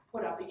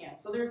put up again.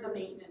 So there's a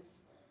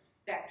maintenance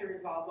factor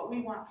involved, but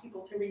we want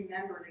people to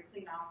remember to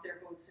clean off their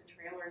boats and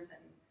trailers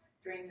and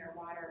drain their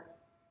water.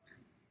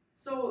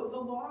 So the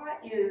law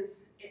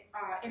is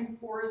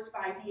enforced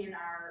by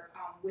DNR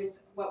with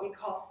what we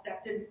call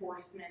stepped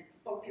enforcement,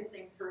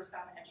 focusing first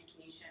on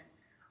education.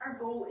 Our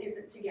goal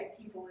isn't to get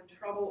people in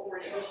trouble or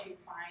to issue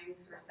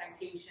fines or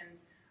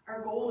citations.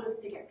 Our goal is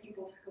to get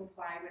people to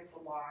comply with the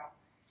law.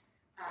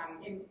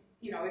 And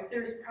if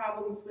there's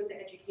problems with the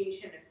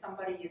education, if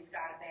somebody has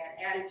got a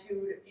bad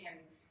attitude and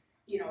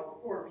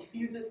or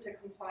refuses to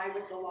comply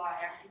with the law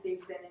after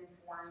they've been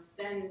informed,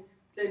 then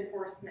the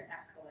enforcement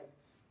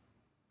escalates.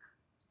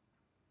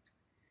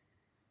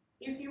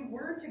 If you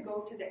were to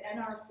go to the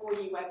NR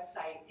 40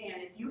 website,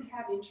 and if you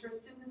have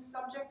interest in this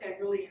subject, I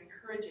really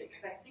encourage it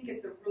because I think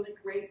it's a really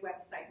great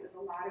website with a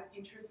lot of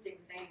interesting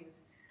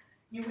things.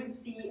 You would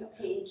see a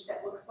page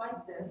that looks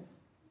like this.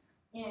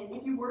 And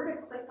if you were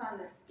to click on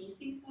the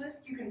species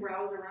list, you can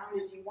browse around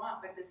as you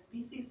want, but the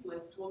species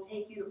list will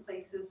take you to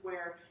places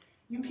where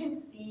you can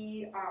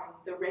see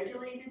the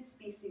regulated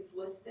species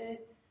listed.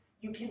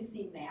 You can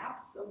see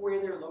maps of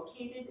where they're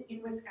located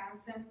in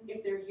Wisconsin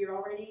if they're here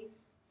already.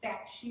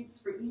 Fact sheets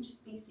for each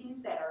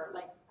species that are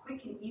like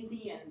quick and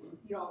easy and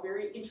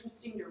very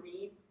interesting to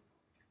read.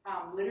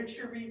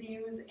 Literature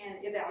reviews and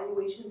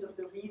evaluations of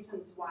the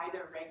reasons why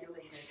they're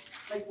regulated.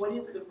 Like what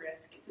is the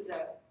risk to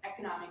the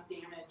economic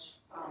damage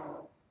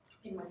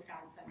in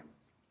Wisconsin?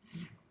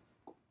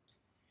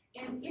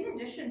 And in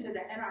addition to the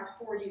NR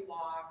 40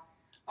 law,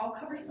 I'll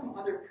cover some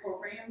other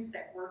programs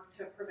that work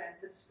to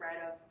prevent the spread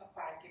of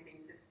aquatic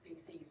invasive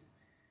species.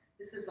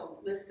 This is a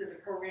list of the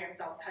programs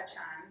I'll touch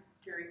on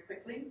very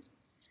quickly.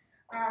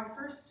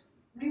 First,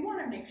 we want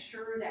to make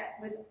sure that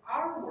with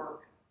our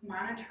work,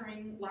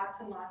 monitoring lots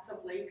and lots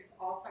of lakes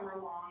all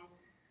summer long,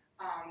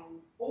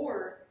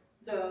 or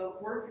the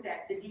work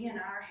that the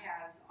DNR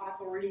has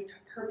authority to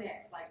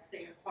permit, like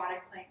say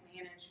aquatic plant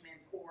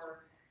management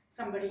or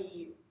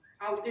somebody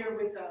out there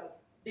with a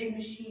big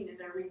machine and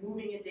they're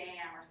removing a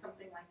dam or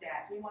something like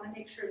that. We want to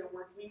make sure the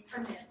work we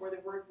permit or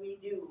the work we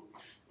do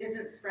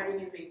isn't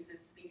spreading invasive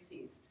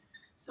species.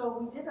 So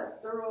we did a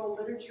thorough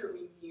literature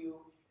review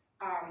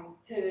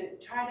to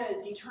try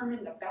to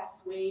determine the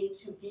best way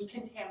to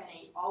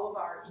decontaminate all of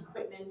our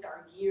equipment,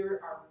 our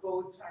gear, our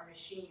boats, our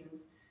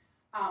machines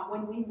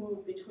when we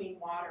move between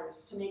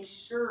waters to make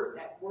sure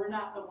that we're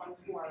not the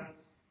ones who are,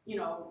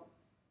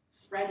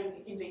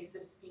 spreading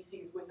invasive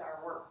species with our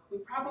work. We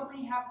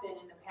probably have been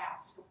in the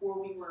past before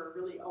we were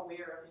really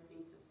aware of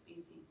invasive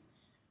species.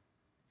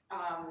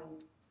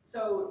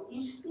 So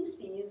each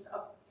species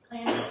of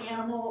plant,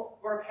 animal,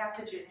 or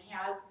pathogen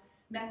has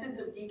methods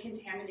of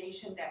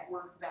decontamination that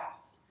work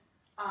best.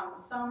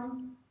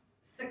 Some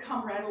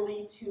succumb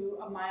readily to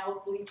a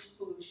mild bleach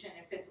solution.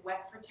 If it's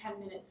wet for 10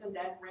 minutes and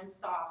then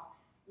rinsed off,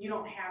 you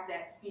don't have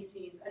that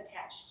species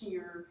attached to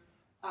your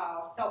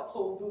felt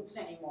sole boots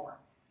anymore.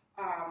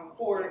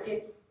 Or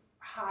if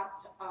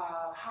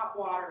hot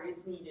water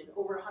is needed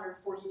over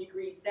 140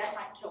 degrees, that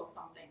might kill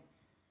something.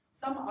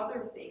 Some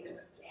other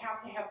things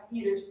have to have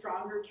either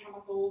stronger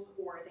chemicals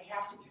or they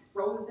have to be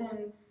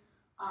frozen.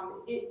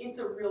 It's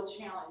a real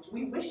challenge.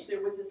 We wish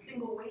there was a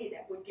single way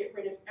that would get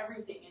rid of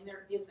everything, and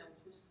there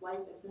isn't. Just life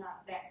is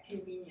not that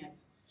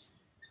convenient.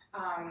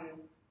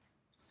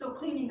 So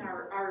cleaning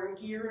our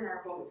gear and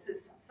our boats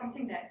is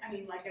something that,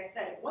 like I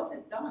said, it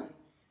wasn't done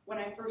when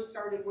I first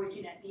started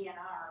working at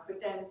DNR,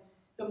 but then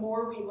the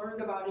more we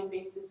learned about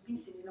invasive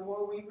species and the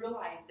more we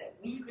realized that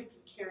we could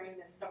be carrying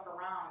this stuff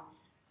around,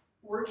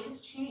 work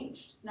has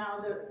changed. Now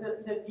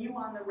the view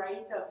on the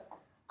right of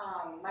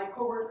my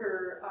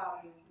coworker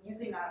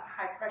using a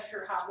high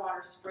pressure hot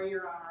water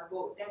sprayer on our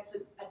boat, that's a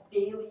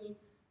daily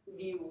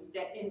view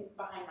that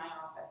behind my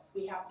office.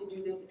 We have to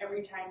do this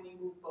every time we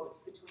move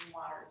boats between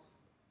waters.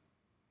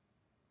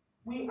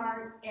 We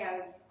aren't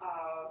as,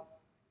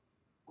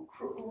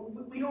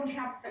 we don't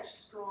have such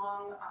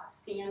strong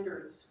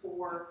standards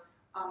for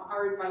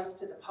our advice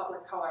to the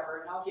public,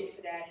 however, and I'll get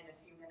to that in a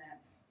few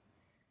minutes.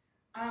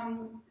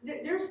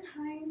 There's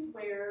times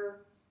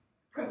where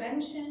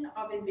prevention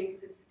of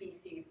invasive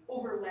species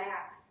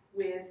overlaps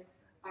with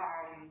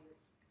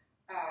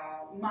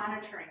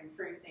monitoring,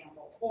 for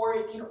example, or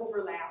it can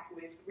overlap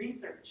with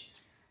research.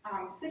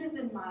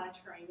 Citizen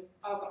monitoring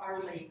of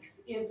our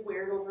lakes is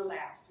where it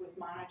overlaps with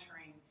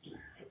monitoring.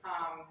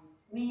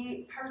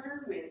 We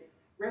partner with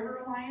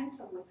River Alliance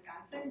of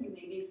Wisconsin. You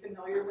may be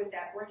familiar with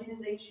that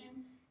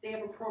organization. They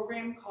have a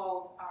program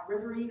called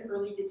Riverine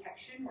Early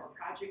Detection, or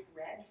Project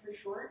RED for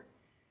short.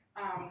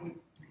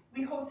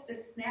 We host a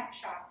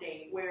snapshot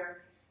day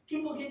where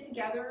people get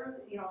together,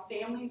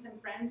 families and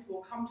friends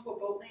will come to a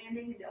boat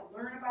landing, they'll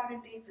learn about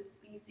invasive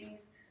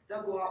species,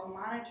 they'll go out and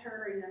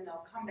monitor, and then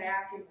they'll come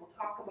back and we'll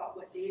talk about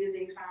what data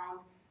they found.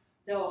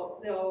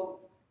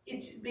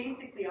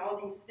 Basically all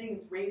these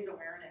things raise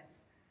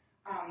awareness.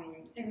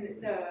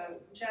 And the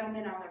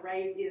gentleman on the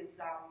right is,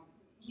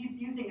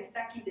 he's using a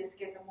Secchi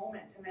disc at the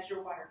moment to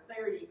measure water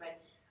clarity, but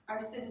our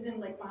Citizen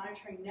Lake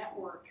Monitoring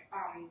Network,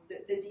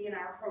 the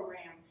DNR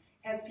program,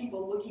 has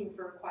people looking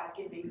for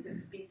aquatic invasive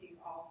species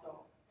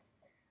also.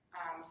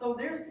 So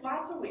there's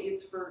lots of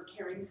ways for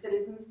caring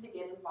citizens to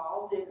get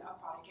involved in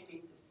aquatic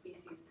invasive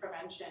species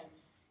prevention,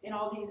 and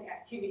all these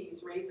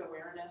activities raise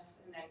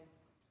awareness, and then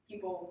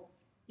people,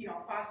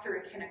 foster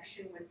a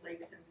connection with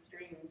lakes and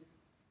streams.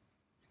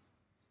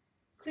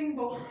 Clean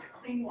Boats,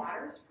 Clean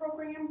Waters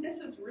program.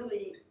 This is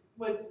really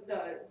was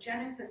the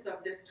genesis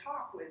of this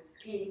talk. Was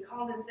Katie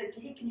called and said,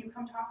 "Hey, can you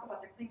come talk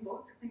about the Clean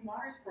Boats, Clean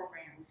Waters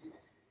program?"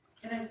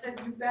 And I said,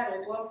 "You bet,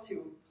 I'd love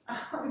to."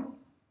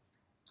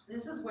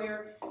 This is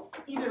where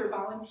either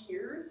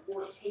volunteers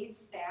or paid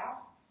staff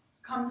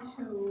come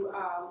to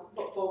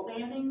boat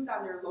landings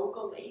on their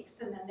local lakes,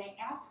 and then they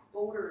ask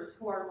boaters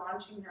who are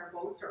launching their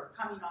boats or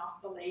coming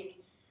off the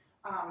lake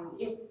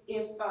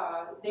if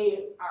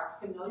they are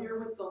familiar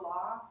with the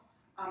law.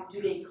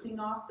 Do they clean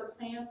off the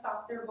plants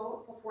off their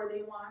boat before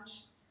they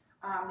launch?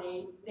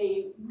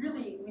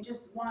 We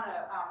just want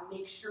to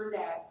make sure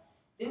that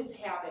this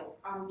habit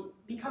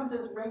becomes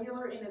as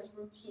regular and as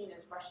routine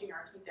as brushing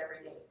our teeth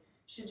every day.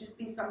 Should just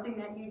be something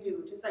that you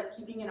do, just like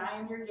keeping an eye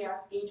on your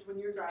gas gauge when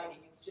you're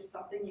driving. It's just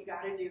something you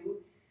got to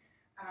do.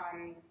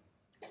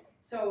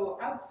 So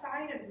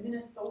outside of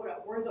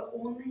Minnesota, we're the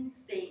only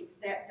state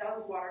that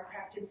does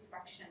watercraft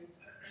inspections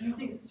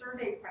using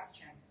survey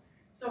questions.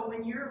 So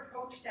when you're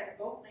approached at a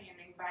boat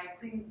landing by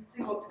Clean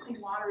Boats, Clean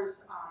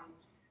Waters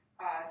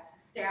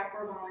staff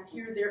or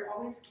volunteer, they're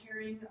always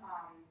carrying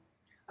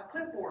a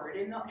clipboard,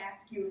 and they'll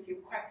ask you a few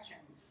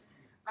questions.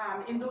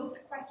 And those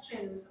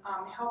questions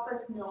help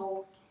us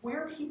know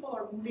where people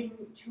are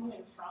moving to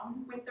and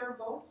from with their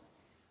boats,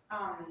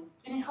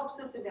 and it helps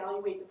us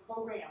evaluate the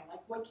program.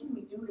 Like, what can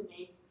we do to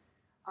make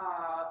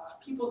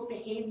people's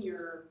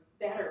behavior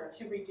better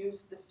to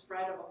reduce the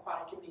spread of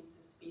aquatic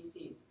invasive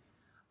species?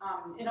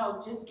 And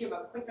I'll just give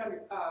a quick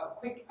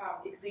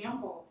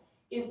example.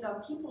 Is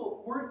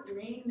people weren't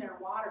draining their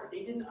water.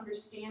 They didn't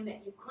understand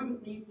that you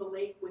couldn't leave the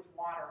lake with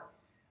water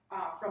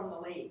from the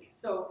lake.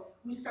 So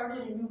we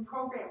started a new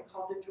program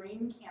called the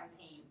Drain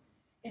Campaign.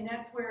 And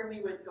that's where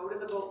we would go to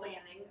the boat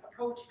landing,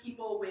 approach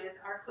people with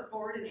our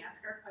clipboard and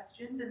ask our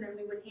questions, and then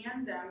we would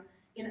hand them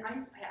an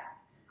ice pack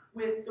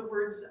with the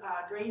words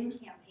Drain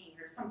Campaign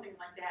or something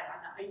like that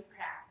on the ice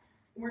pack.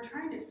 And we're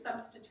trying to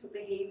substitute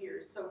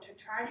behaviors, so to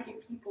try to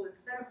get people,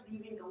 instead of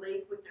leaving the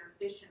lake with their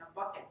fish in a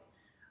bucket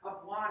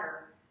of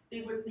water,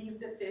 they would leave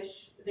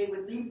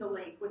the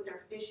lake with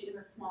their fish in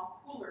a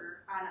small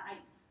cooler on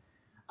ice.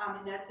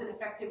 And that's an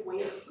effective way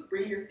to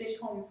bring your fish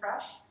home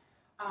fresh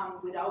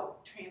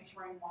without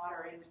transferring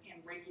water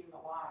and breaking the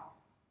law.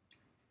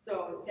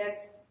 So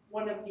that's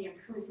one of the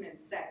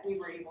improvements that we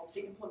were able to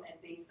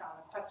implement based on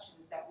the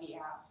questions that we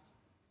asked.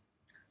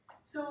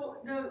 So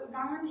the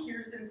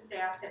volunteers and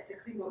staff at the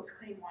Clean Boats,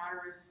 Clean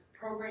Waters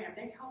program,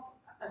 they help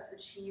us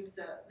achieve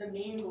the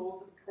main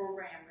goals of the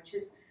program, which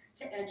is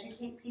to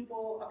educate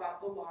people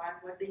about the law and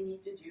what they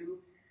need to do,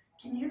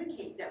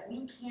 communicate that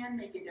we can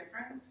make a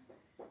difference,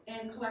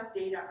 and collect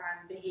data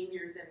on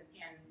behaviors and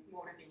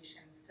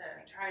motivations to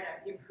try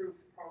to improve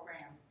the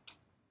program.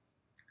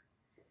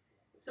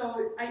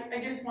 So I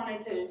just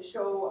wanted to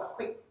show a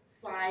quick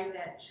slide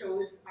that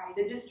shows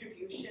the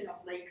distribution of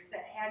lakes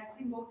that had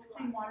Clean Boats,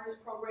 Clean Waters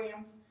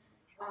programs.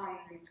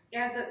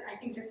 I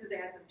think this is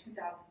as of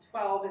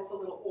 2012. It's a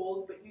little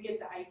old, but you get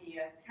the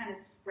idea. It's kind of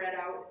spread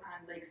out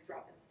on lakes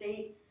throughout the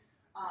state.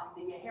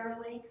 The Yahara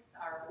lakes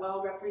are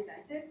well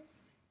represented.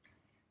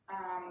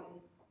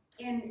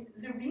 And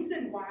the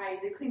reason why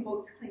the Clean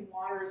Boats, Clean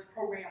Waters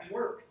program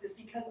works is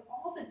because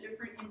all the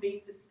different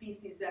invasive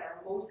species that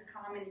are most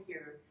common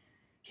here,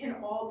 can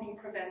all be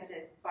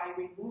prevented by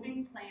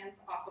removing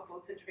plants off of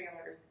boats and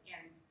trailers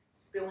and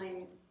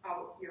spilling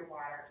out your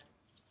water.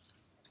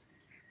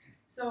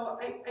 So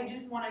I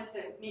just wanted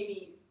to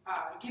maybe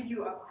give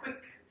you a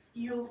quick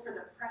feel for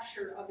the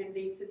pressure of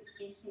invasive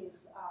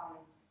species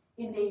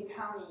in Dane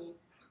County.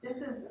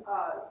 This is,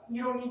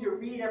 you don't need to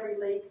read every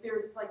lake.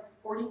 There's like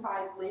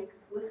 45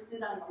 lakes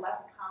listed on the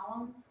left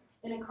column.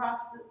 And across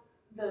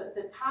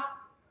the top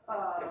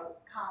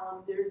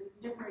column, there's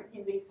different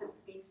invasive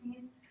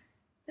species.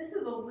 This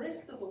is a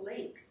list of the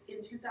lakes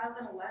in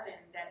 2011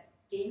 that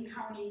Dane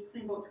County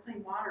Clean Boats,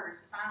 Clean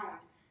Waters found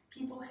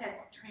people had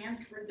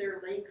transferred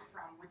their lake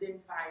from within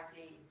 5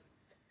 days.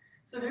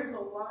 So there's a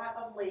lot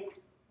of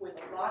lakes with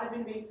a lot of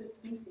invasive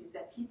species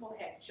that people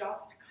had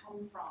just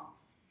come from.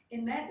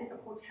 And that is a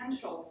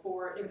potential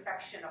for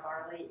infection of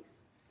our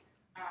lakes.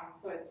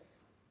 So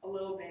it's a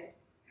little bit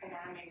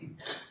alarming.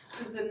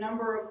 This is the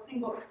number of Clean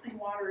Boats, Clean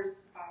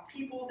Waters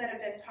people that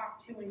have been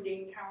talked to in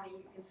Dane County.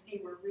 You can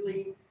see we're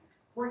really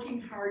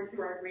working hard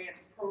through our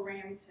grants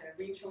program to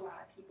reach a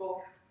lot of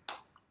people.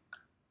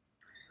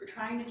 We're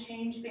trying to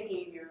change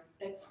behavior.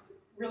 That's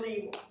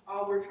really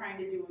all we're trying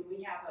to do. And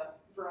we have a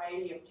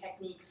variety of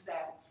techniques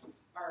that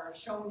are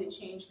shown to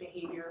change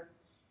behavior.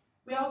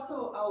 We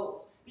also,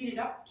 I'll speed it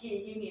up.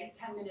 Katie gave me a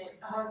 10-minute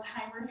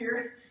timer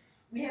here.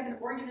 We have an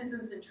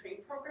organisms and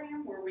trade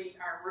program where we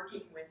are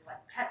working with like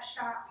pet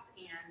shops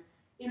and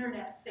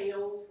internet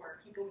sales where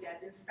people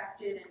get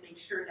inspected and make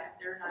sure that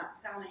they're not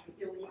selling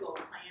illegal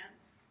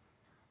plants.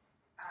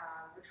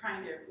 We're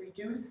trying to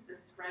reduce the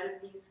spread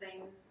of these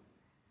things.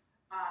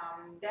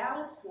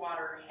 Ballast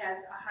water has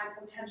a high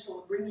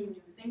potential of bringing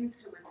new things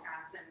to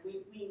Wisconsin.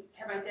 We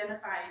have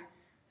identified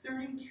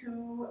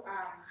 32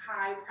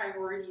 high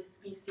priority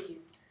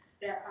species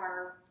that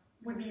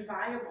would be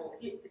viable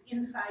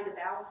inside of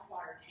ballast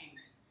water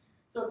tanks.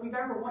 So if you've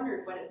ever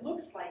wondered what it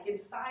looks like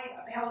inside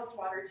a ballast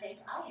water tank,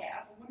 I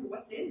wonder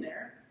what's in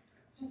there.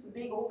 It's just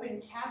big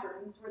open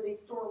caverns where they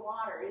store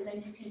water, and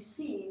then you can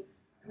see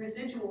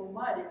residual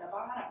mud in the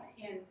bottom.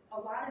 And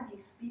a lot of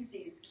these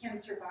species can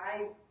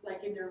survive,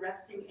 like in their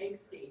resting egg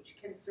stage,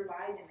 can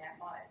survive in that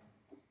mud.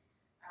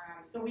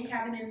 So we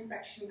have an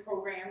inspection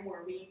program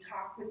where we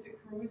talk with the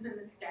crews and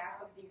the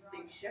staff of these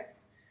big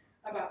ships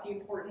about the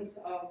importance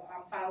of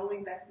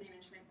following best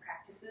management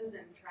practices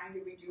and trying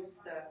to reduce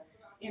the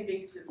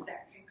invasives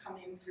that can come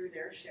in through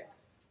their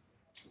ships.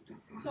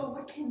 So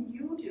what can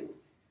you do?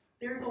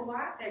 There's a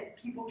lot that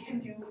people can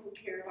do who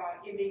care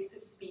about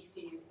invasive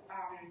species.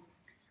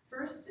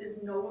 First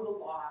is know the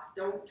law.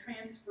 Don't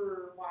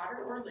transfer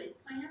water or lake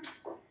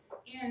plants.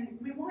 And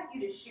we want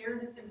you to share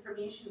this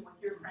information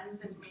with your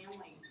friends and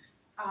family.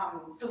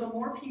 So the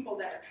more people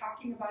that are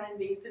talking about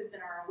invasives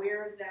and are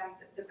aware of them,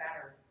 the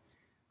better.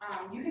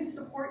 You can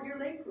support your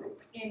lake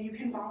group and you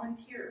can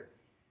volunteer.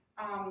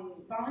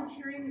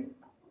 Volunteering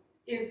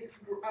is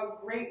a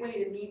great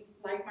way to meet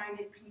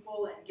like-minded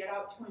people and get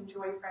out to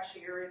enjoy fresh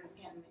air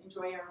and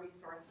enjoy our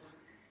resources.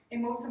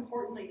 And most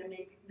importantly, to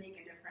make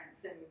a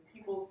difference. And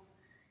people's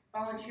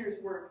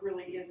volunteers' work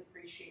really is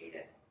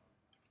appreciated.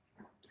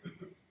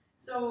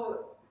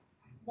 So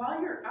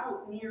while you're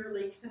out near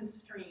lakes and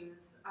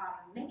streams,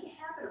 make a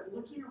habit of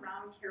looking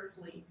around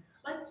carefully.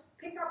 Like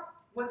pick up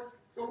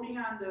what's floating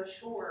on the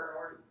shore,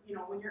 or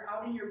when you're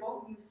out in your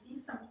boat and you see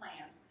some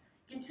plants,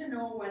 get to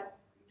know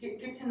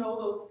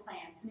those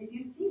plants. And if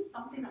you see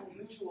something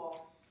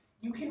unusual,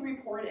 you can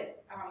report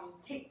it.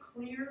 Take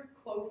clear,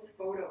 close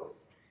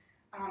photos.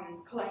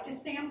 Collect a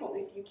sample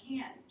if you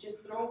can.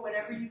 Just throw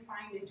whatever you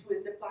find into a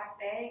Ziploc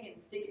bag and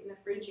stick it in the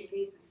fridge in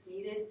case it's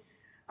needed.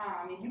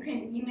 You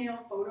can email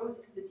photos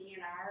to the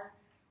DNR,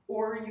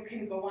 or you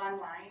can go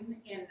online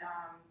and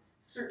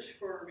search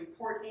for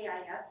Report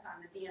AIS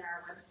on the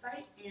DNR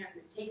website, and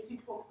it takes you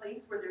to a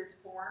place where there's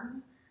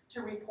forms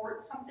to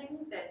report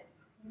something that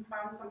you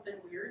found something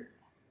weird.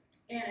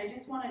 And I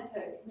just wanted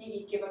to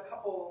maybe give a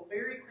couple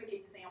very quick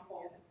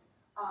examples.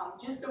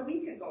 Just a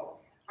week ago,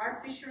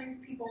 our fisheries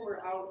people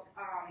were out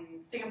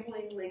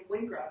sampling Lake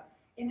Wingra,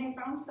 and they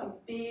found some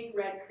big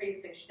red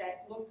crayfish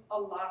that looked a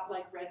lot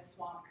like red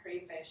swamp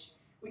crayfish,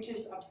 which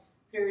is a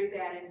very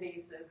bad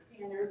invasive.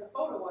 And there's a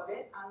photo of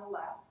it on the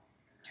left.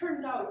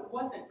 Turns out it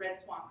wasn't red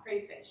swamp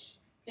crayfish,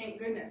 thank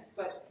goodness,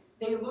 but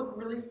they look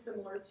really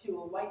similar to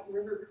a white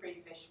river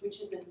crayfish,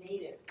 which is a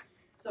native.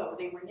 So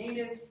they were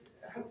natives.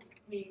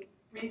 We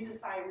breathed a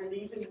sigh of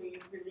relief and we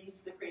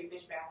released the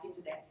crayfish back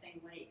into that same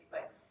lake.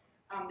 But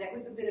that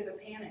was a bit of a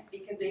panic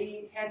because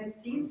they hadn't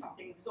seen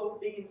something so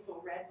big and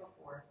so red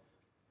before.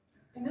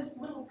 And this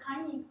little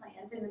tiny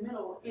plant in the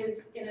middle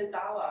is an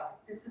azala.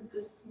 This is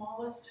the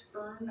smallest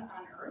fern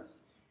on Earth.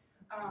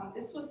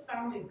 This was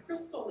found in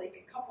Crystal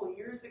Lake a couple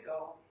years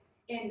ago,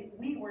 and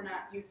we were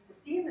not used to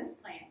seeing this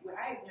plant.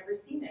 I had never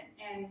seen it,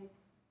 and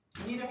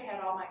neither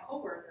had all my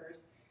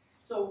coworkers.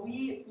 So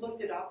we looked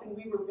it up, and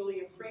we were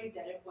really afraid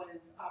that it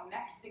was a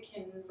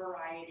Mexican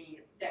variety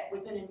that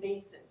was an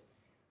invasive,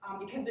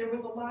 because there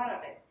was a lot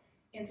of it.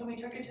 And so we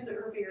took it to the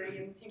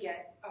herbarium to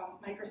get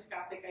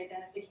microscopic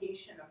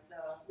identification of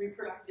the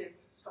reproductive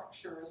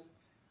structures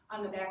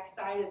on the back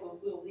side of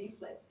those little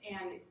leaflets,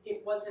 and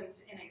it wasn't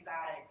an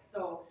exotic.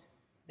 So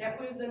that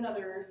was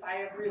another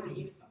sigh of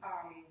relief,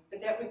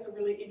 but that was a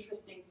really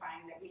interesting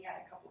find that we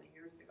had a couple of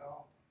years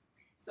ago.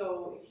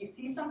 So if you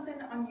see something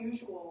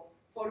unusual,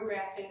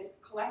 photograph it,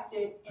 collect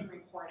it, and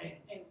report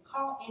it. And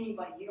call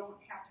anybody. You don't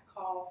have to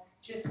call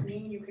just me.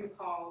 You can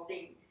call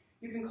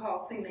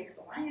Clean Lakes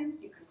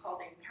Alliance. You can call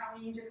Dayton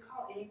County. Just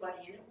call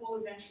anybody, and it will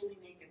eventually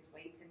make its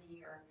way to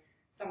me or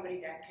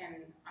somebody that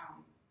can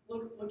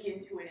look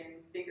into it and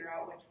figure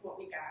out what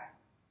we got.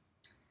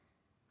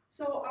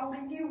 So I'll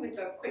leave you with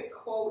a quick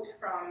quote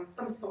from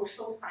some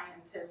social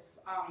scientists,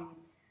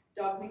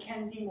 Doug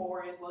McKenzie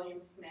Moore and William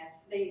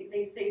Smith.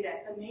 They say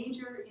that the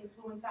major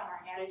influence on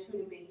our attitude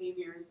and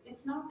behaviors,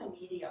 it's not the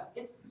media,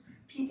 it's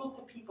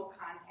people-to-people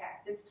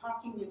contact, it's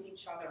talking with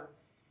each other.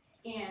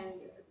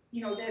 And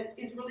you know, that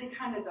is really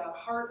kind of the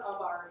heart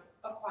of our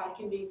aquatic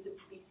invasive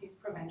species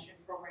prevention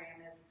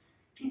program is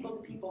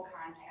people-to-people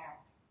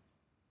contact.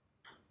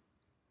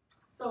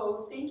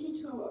 So thank you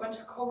to a bunch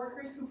of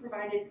coworkers who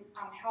provided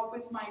help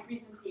with my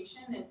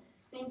presentation, and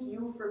thank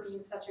you for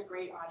being such a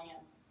great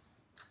audience.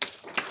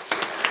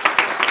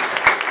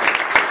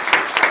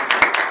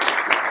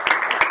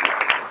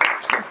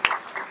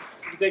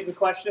 Taking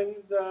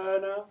questions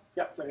now?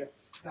 Yeah, right here.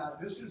 Now,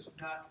 this is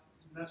not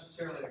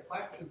necessarily a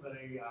question, but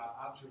a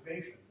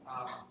observation.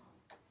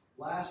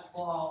 Last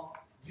fall,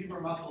 zebra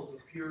mussels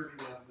appeared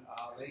in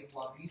Lake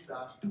La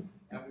Vista,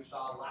 and we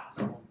saw lots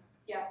of them.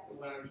 Yeah.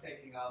 When I was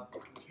taking out the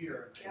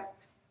computer. Yeah.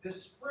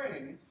 This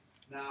spring,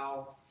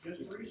 now,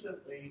 just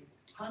recently,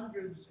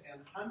 hundreds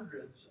and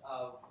hundreds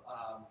of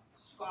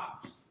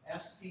scaups,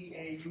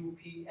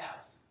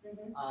 S-C-A-U-P-S,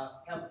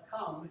 have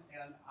come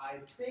and I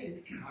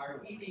think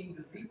are eating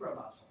the zebra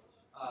mussels.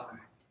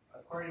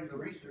 According to the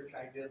research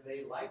I did,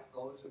 they like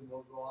those and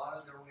will go out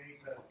of their way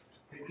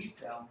to eat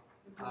them,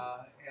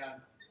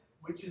 and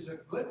which is a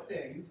good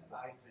thing,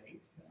 I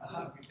think,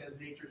 because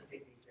nature's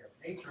taking care of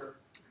nature.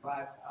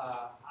 But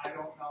I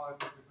don't know if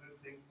it's a good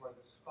thing for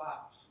the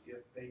scaups if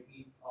they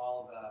eat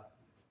all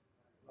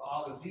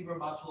the zebra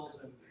mussels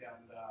and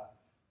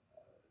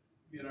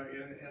you know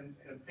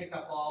and pick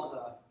up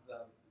all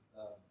the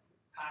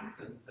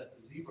toxins that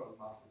the zebra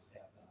mussels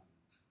have done.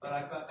 But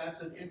I thought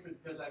that's an interesting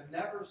because I've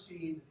never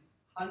seen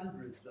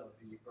hundreds of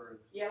these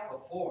birds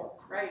before.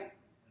 Right.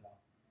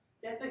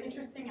 That's an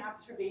interesting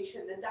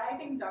observation. The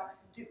diving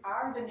ducks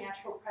are the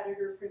natural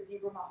predator for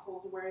zebra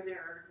mussels where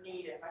they're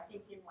native, I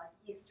think in like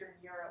Eastern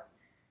Europe.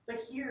 But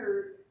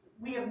here,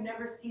 we have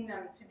never seen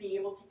them to be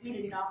able to eat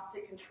enough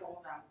to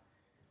control them.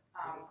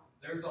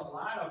 There's a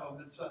lot of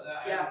them, so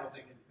I don't know if they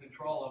can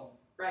control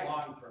them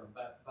long term,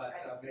 but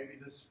maybe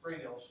this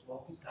spring it'll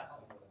slow them down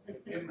a little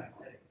bit. Give them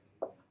a headache.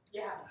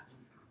 Yeah.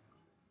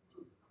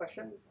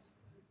 Questions?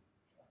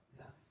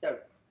 Yeah.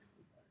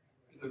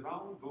 Is the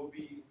round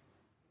goby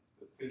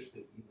the fish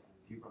that eats the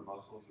zebra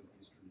mussels in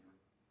Eastern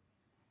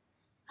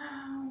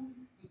Europe?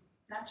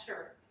 Not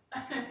sure.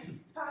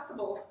 It's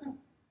possible.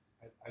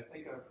 I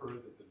think I've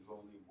heard that there's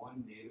only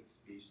one native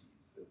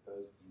species that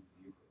does eat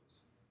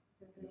zebras,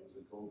 and it was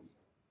a goby.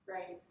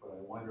 Right. But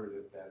I wondered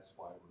if that's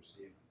why we're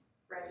seeing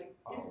them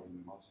following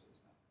the mussels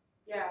now.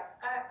 Yeah,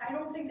 I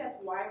don't think that's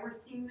why we're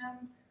seeing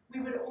them. We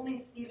would only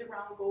see the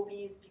round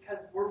gobies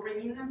because we're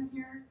bringing them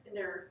here, and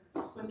they're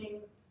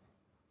swimming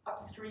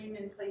upstream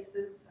in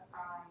places.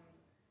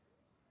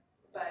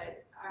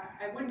 But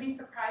I wouldn't be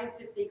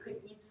surprised if they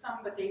could eat some,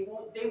 but they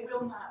won't. They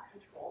will not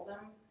control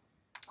them.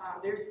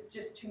 There's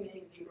just too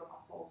many zebra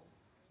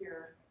mussels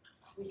here.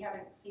 We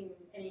haven't seen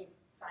any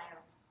sign of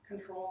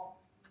control.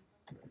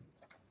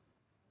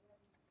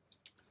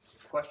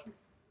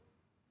 Questions?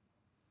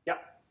 Yeah,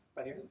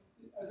 right here.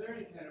 Are there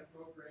any kind of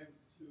programs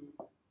to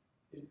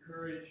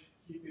encourage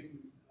keeping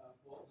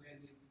boat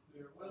landings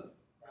clear? One of the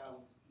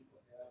problems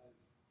people have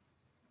is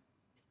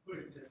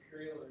putting their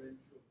trailer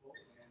into a boat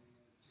landing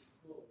and it's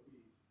just full of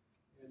weeds.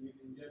 And you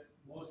can get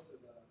most of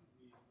the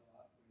weeds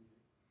off when you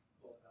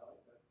pull it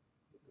out, but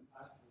it's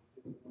impossible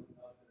to get the ones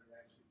out that are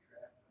actually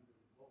trapped under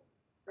the boat.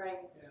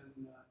 Right. And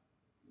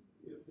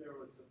if there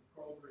was a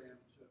program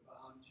to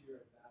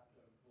volunteer adopt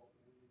a boat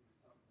landing or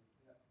something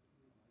like that, I'd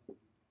be interested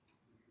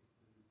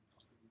in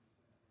something like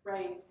that.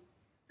 Right.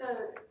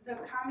 The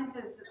comment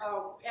is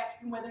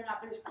asking whether or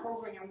not there's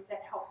programs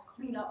that help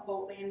clean up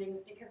boat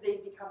landings because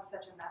they've become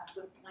such a mess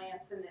with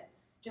plants, and it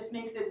just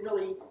makes it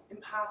really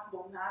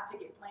impossible not to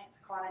get plants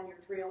caught on your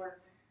trailer.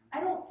 I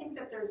don't think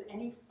that there's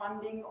any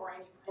funding or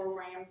any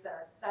programs that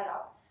are set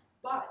up,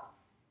 but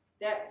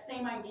that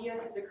same idea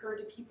has occurred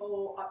to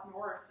people up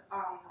north.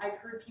 I've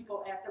heard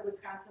people at the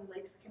Wisconsin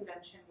Lakes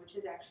Convention, which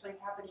is actually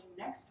happening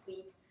next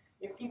week.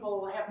 If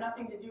people have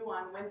nothing to do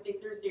on Wednesday,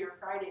 Thursday, or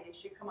Friday, they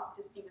should come up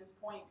to Stevens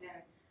Point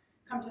and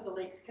come to the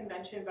Lakes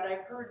Convention. But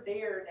I've heard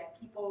there that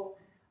people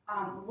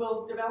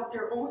will develop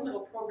their own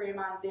little program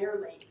on their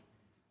lake.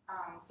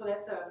 So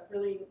that's a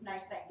really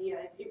nice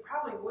idea. It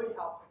probably would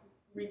help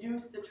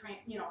reduce the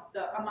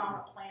amount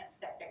of plants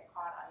that get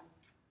caught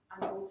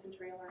on boats and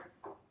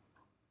trailers.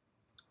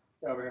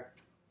 Over here.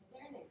 Is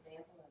there an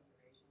example of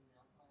Eurasian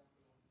milfoil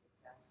being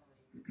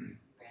successfully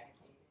eradicated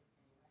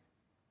anywhere?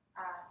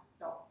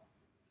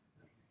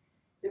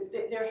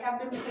 there have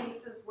been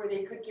cases where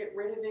they could get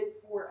rid of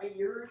it for a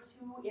year or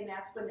two, and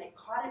that's when they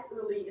caught it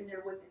early and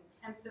there was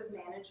intensive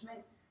management,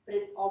 but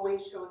it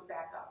always shows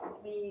back up. And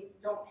we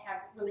don't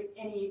have really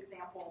any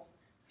examples,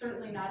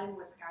 certainly not in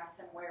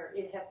Wisconsin, where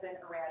it has been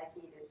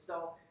eradicated.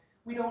 So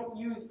we don't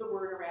use the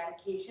word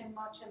eradication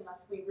much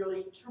unless we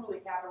really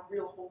truly have a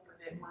real hope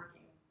of it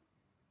working.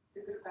 It's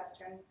a good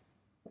question.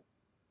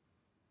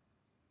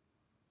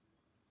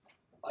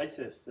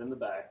 ISIS in the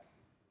back.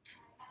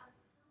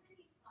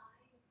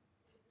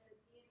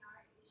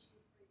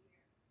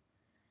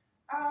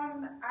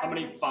 How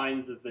many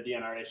fines does the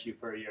DNR issue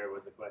per year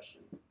was the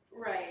question.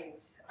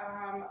 Right.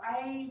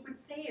 I would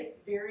say it's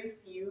very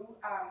few.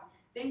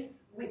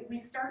 We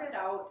started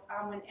out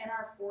when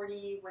NR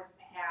 40 was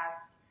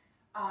passed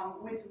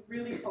with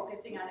really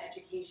focusing on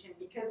education,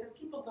 because if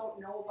people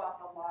don't know about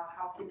the law,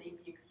 how can they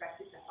be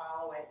expected to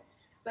follow it?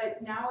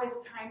 But now as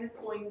time is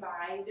going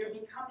by, they're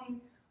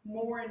becoming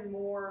more and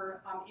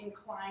more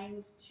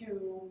inclined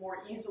to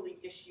more easily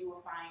issue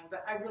a fine,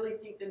 but I really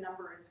think the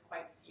number is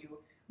quite few.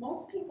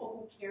 Most people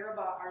who care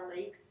about our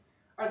lakes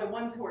are the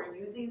ones who are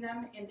using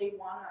them, and they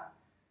want to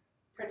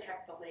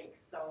protect the lakes.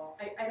 So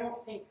I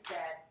don't think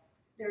that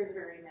there's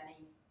very many.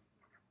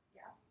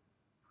 Yeah.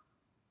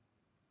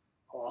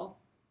 Paul?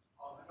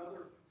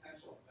 Another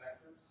potential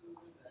vector, Susan,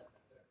 that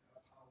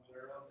I'm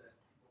aware of that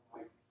people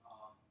might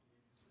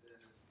be interested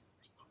in is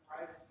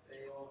private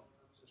sale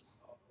and purchase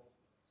of boat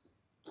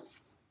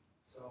lifts.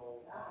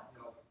 So,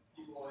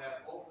 people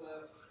have boat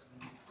lifts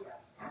and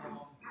some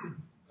of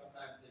them,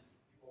 sometimes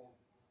people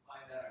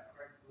find that on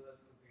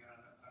Craigslist, looking on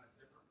a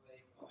different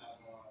lake, they'll have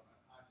a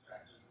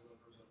contractor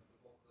deliver the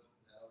boat lift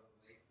to that other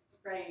lake.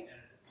 Right. And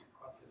it's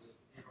encrusted with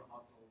zebra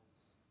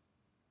mussels,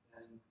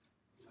 and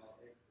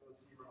those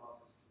zebra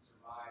mussels can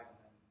survive and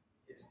then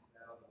get into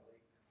that other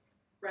lake.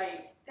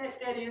 Right.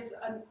 That is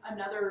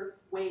another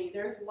way.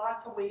 There's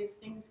lots of ways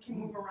things can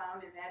move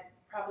around, and that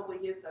probably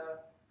is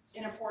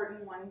an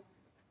important one.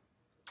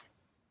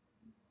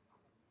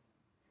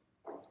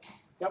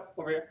 Yep,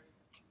 over here.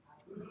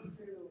 We need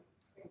to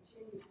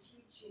continue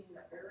teaching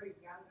the very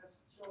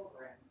youngest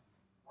children,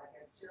 like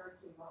at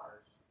Cherokee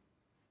Marsh,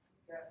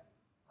 that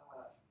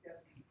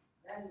because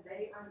then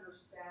they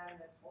understand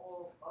this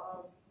whole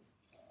bug,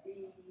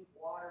 bee,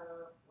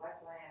 water,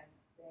 wetland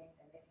thing,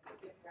 and they can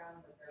sit down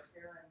with their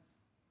parents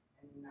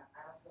and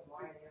ask them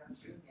why they aren't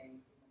doing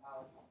anything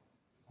about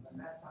the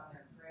mess on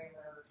their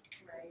trailer,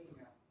 right?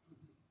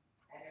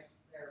 And if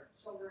their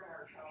children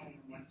are telling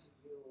them what to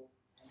do,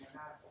 and they're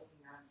not holding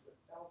on to a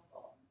cell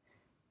phone,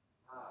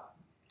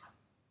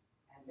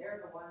 and they're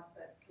the ones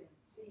that can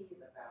see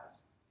the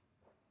best,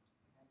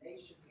 and they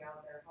should be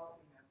out there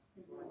helping us,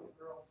 like the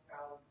Girl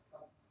Scouts,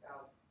 Cub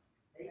Scouts.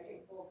 They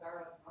can pull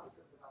garlic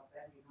mustard without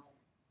bending over.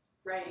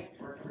 Right.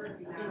 Or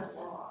certainly not a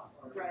law.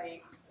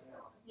 Right.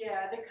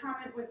 Yeah, the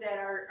comment was that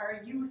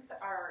our youth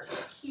are a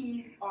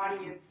key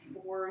audience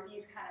for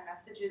these kind of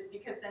messages,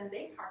 because then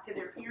they talk to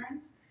their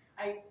parents.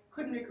 I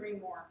couldn't agree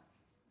more.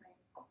 Right.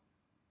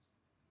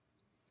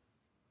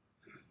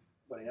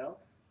 Anybody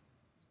else?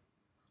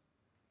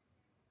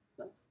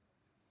 No?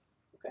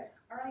 Okay.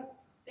 All right.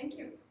 Thank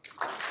you.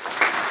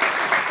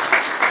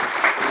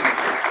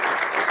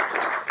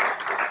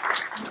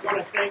 I want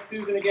to thank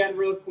Susan again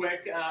real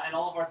quick, and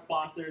all of our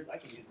sponsors. I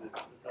can use this.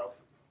 Does this help?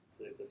 Let's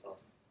see if this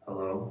helps.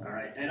 Hello. All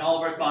right. And all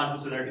of our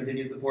sponsors for their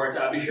continued support.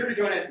 Be sure to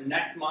join us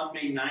next month,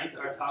 May 9th.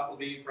 Our talk will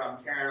be from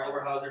Karen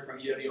Oberhauser from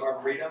UW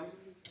Arboretum.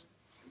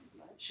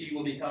 She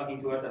will be talking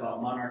to us about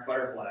monarch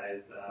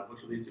butterflies,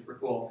 which will be super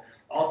cool.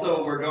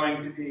 Also, we're going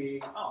to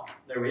be, oh,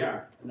 there we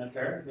are. And that's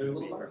her. There's a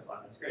little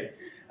butterfly. That's great.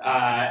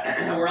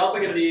 We're also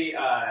going to be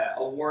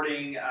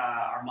awarding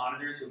our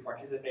monitors who have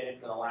participated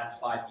for the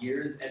last 5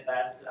 years at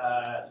that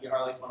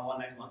Yahara Lakes 101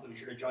 next month, so be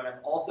sure to join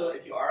us. Also,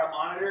 if you are a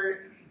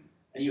monitor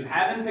and you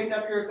haven't picked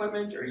up your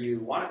equipment, or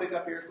you want to pick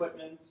up your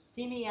equipment,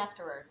 see me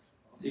afterwards.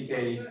 See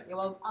Katie.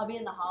 I'll be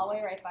in the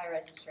hallway right by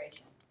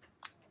registration.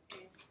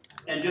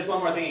 And just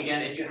one more thing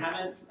again, if you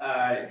haven't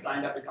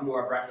signed up to come to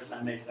our breakfast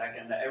on May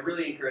 2nd, I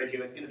really encourage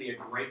you. It's going to be a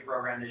great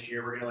program this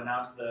year. We're going to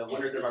announce the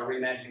winners of our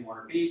Reimagining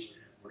Warner Beach.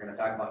 We're going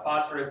to talk about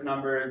phosphorus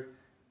numbers.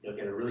 You'll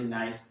get a really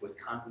nice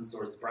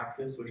Wisconsin-sourced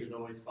breakfast, which is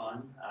always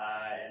fun.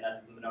 And that's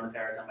at the Monona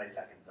Terrace on May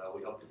 2nd, so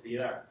we hope to see you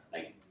there.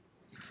 Thanks.